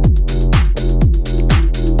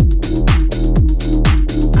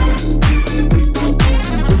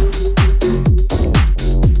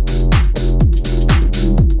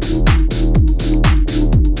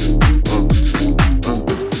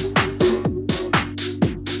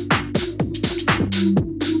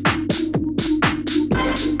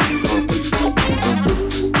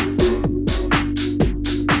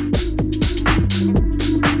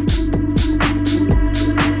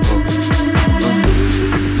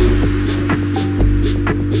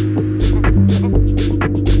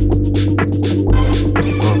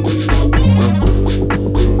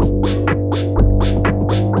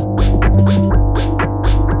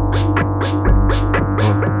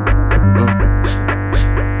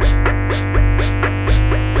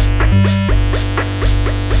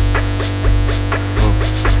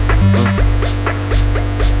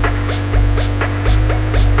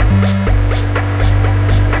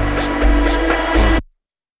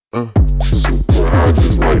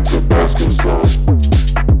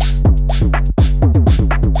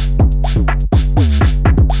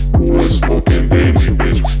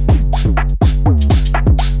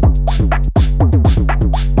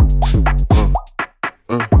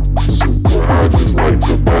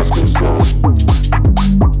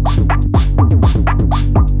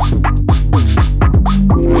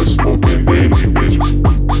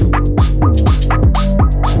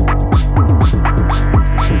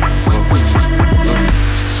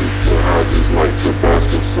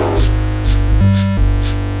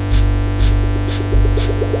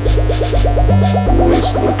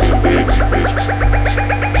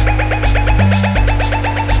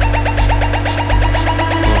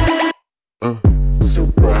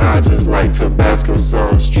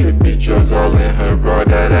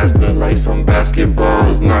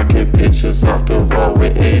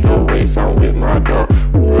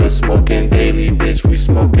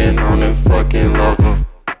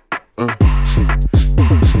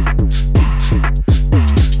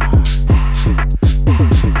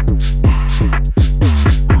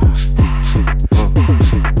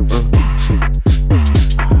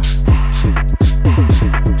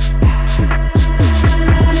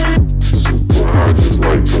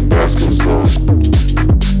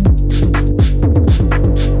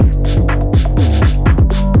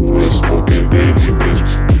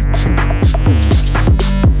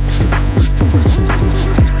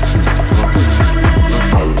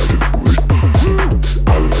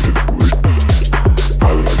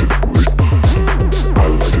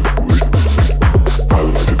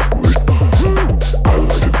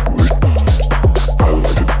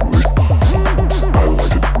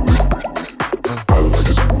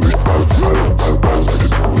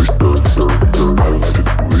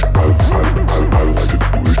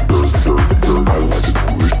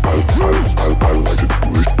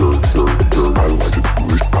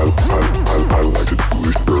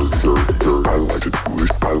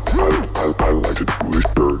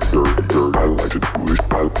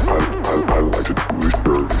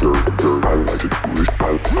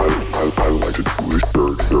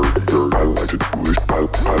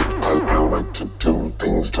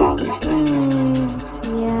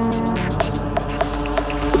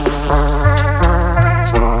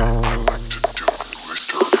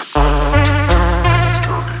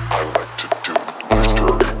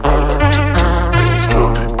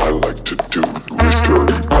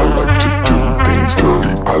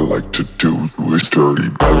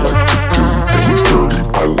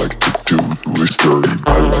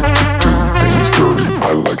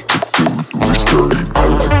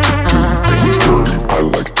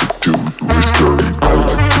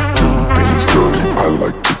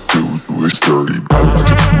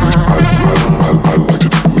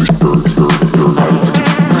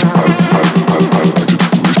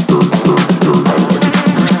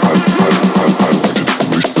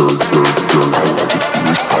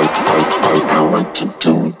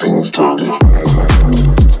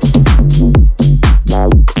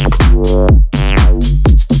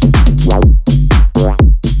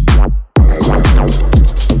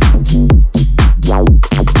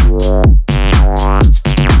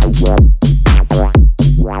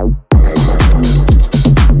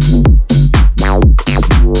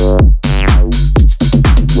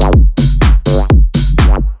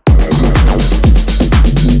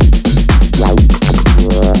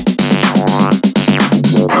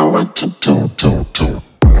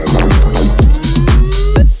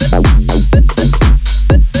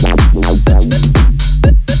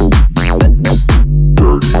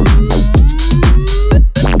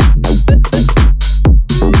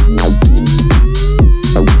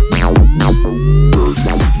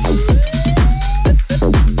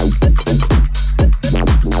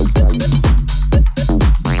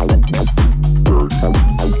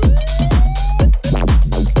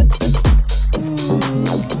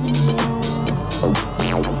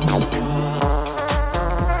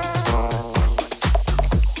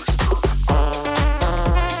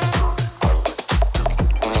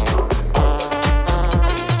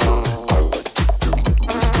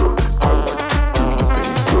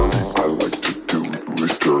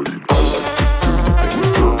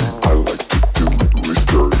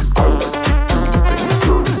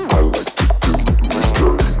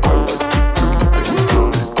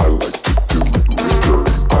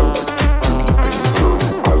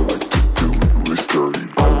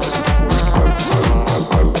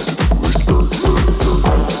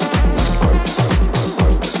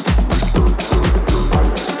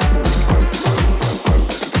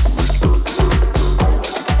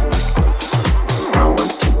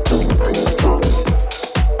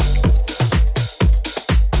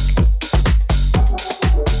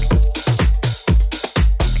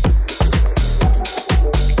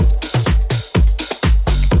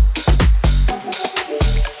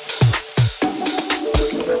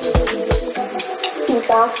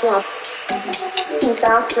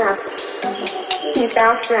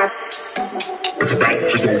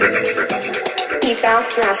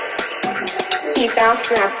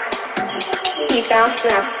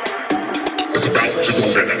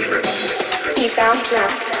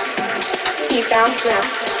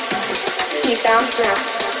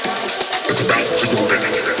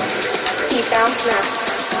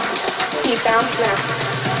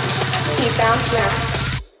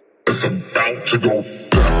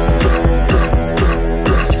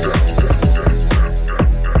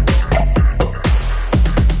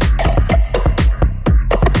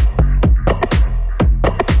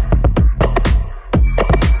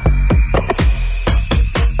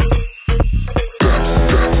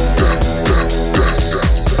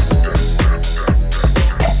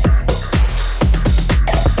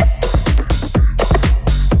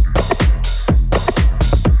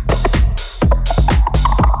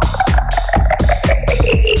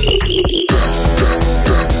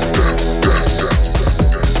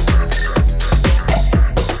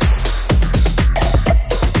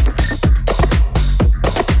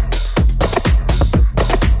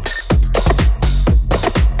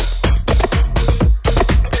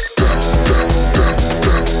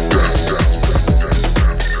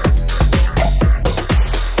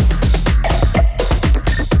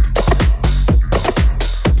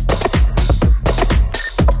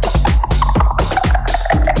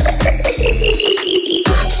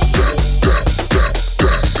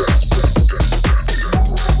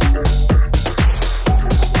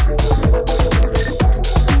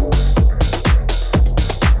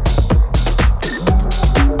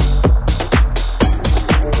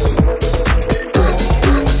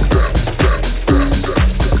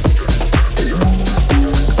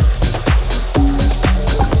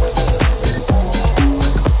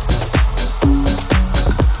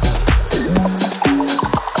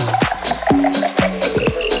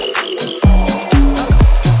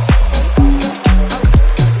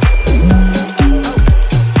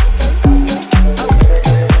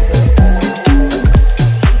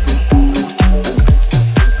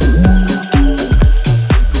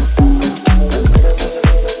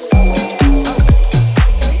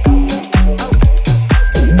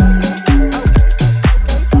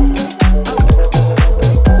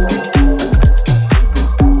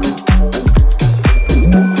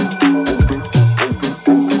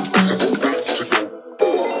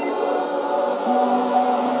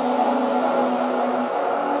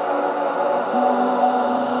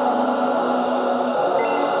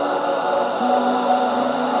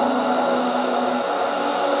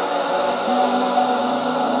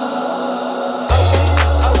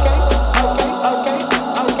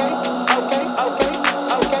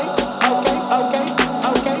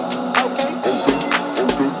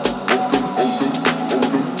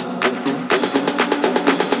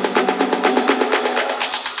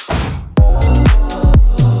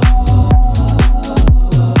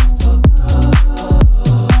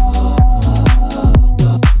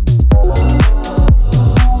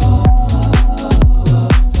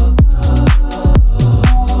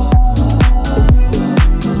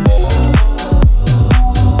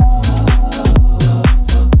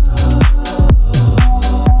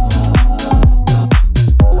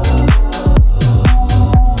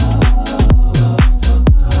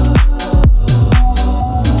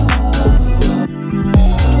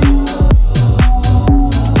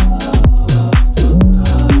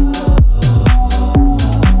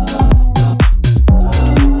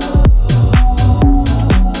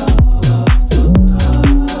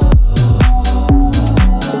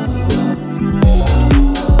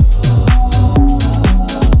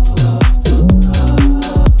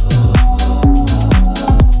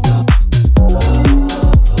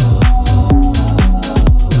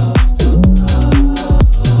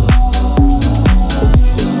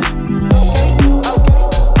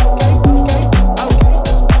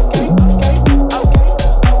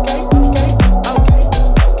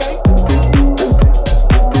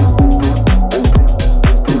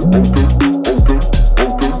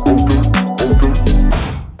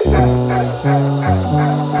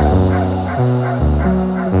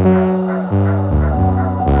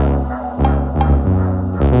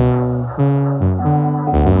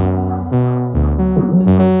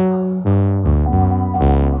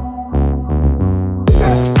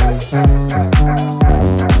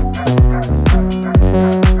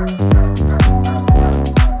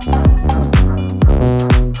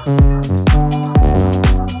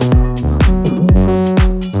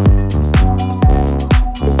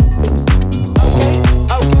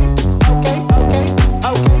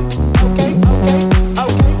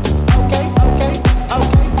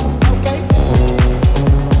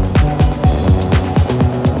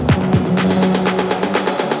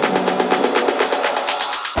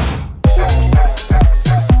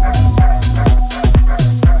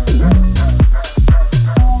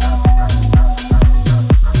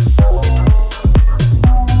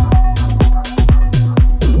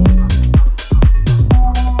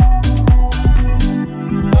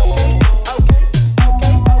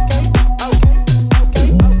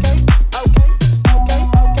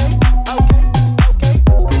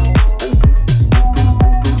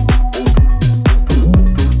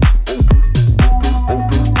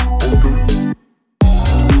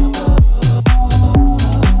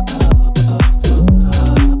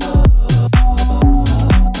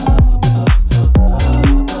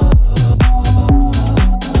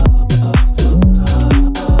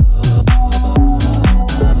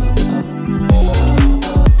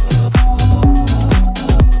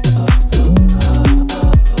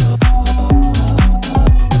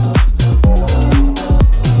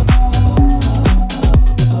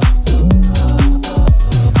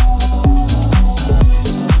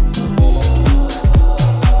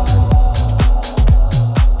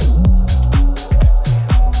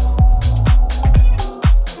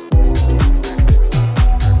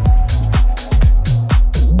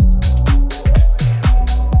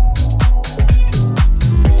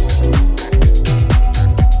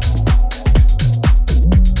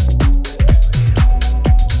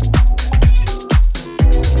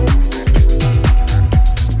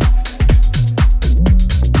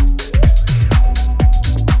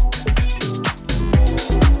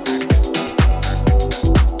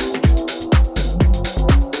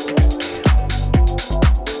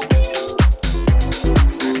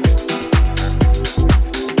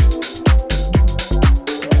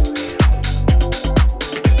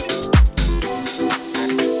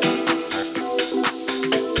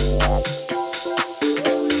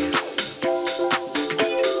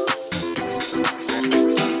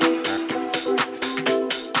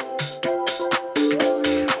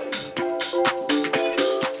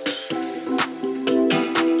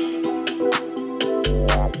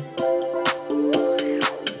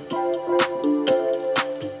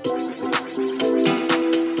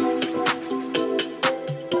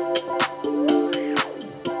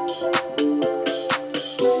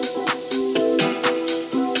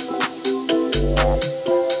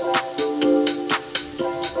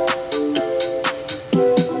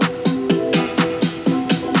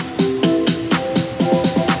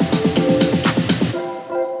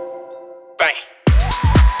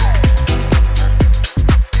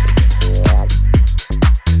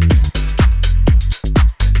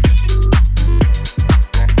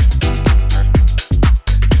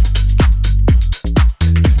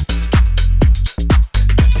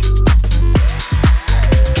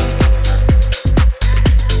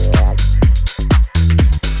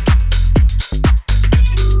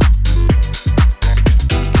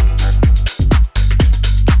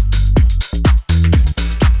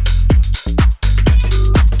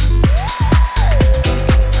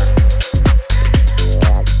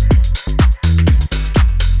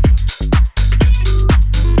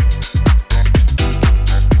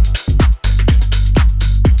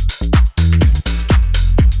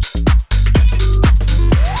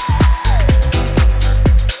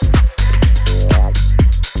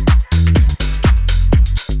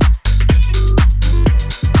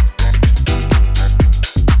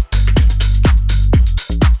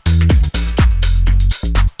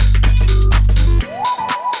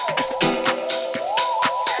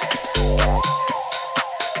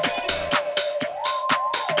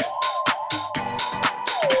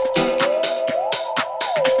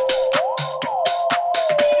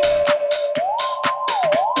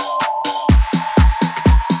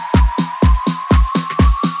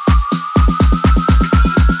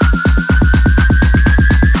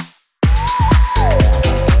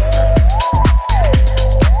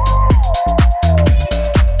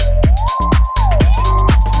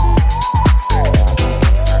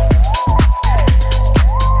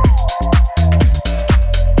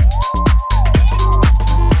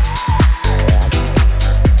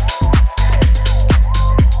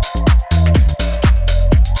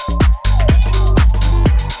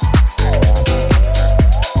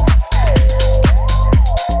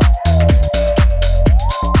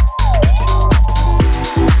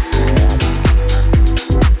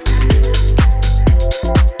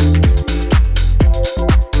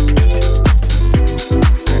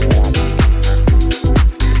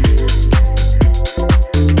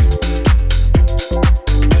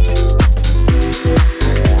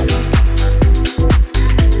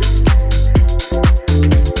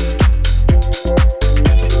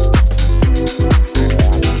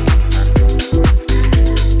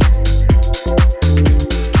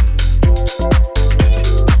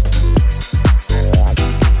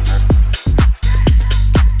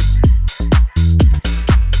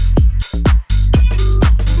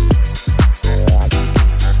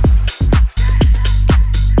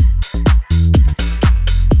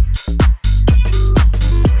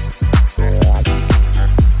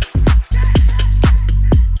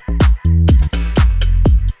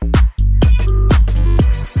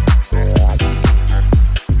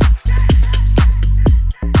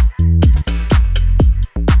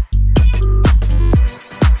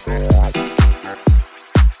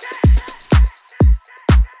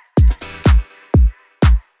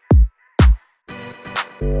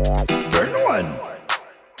 Burn one.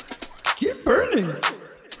 Keep burning.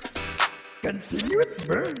 Continuous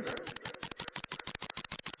burn.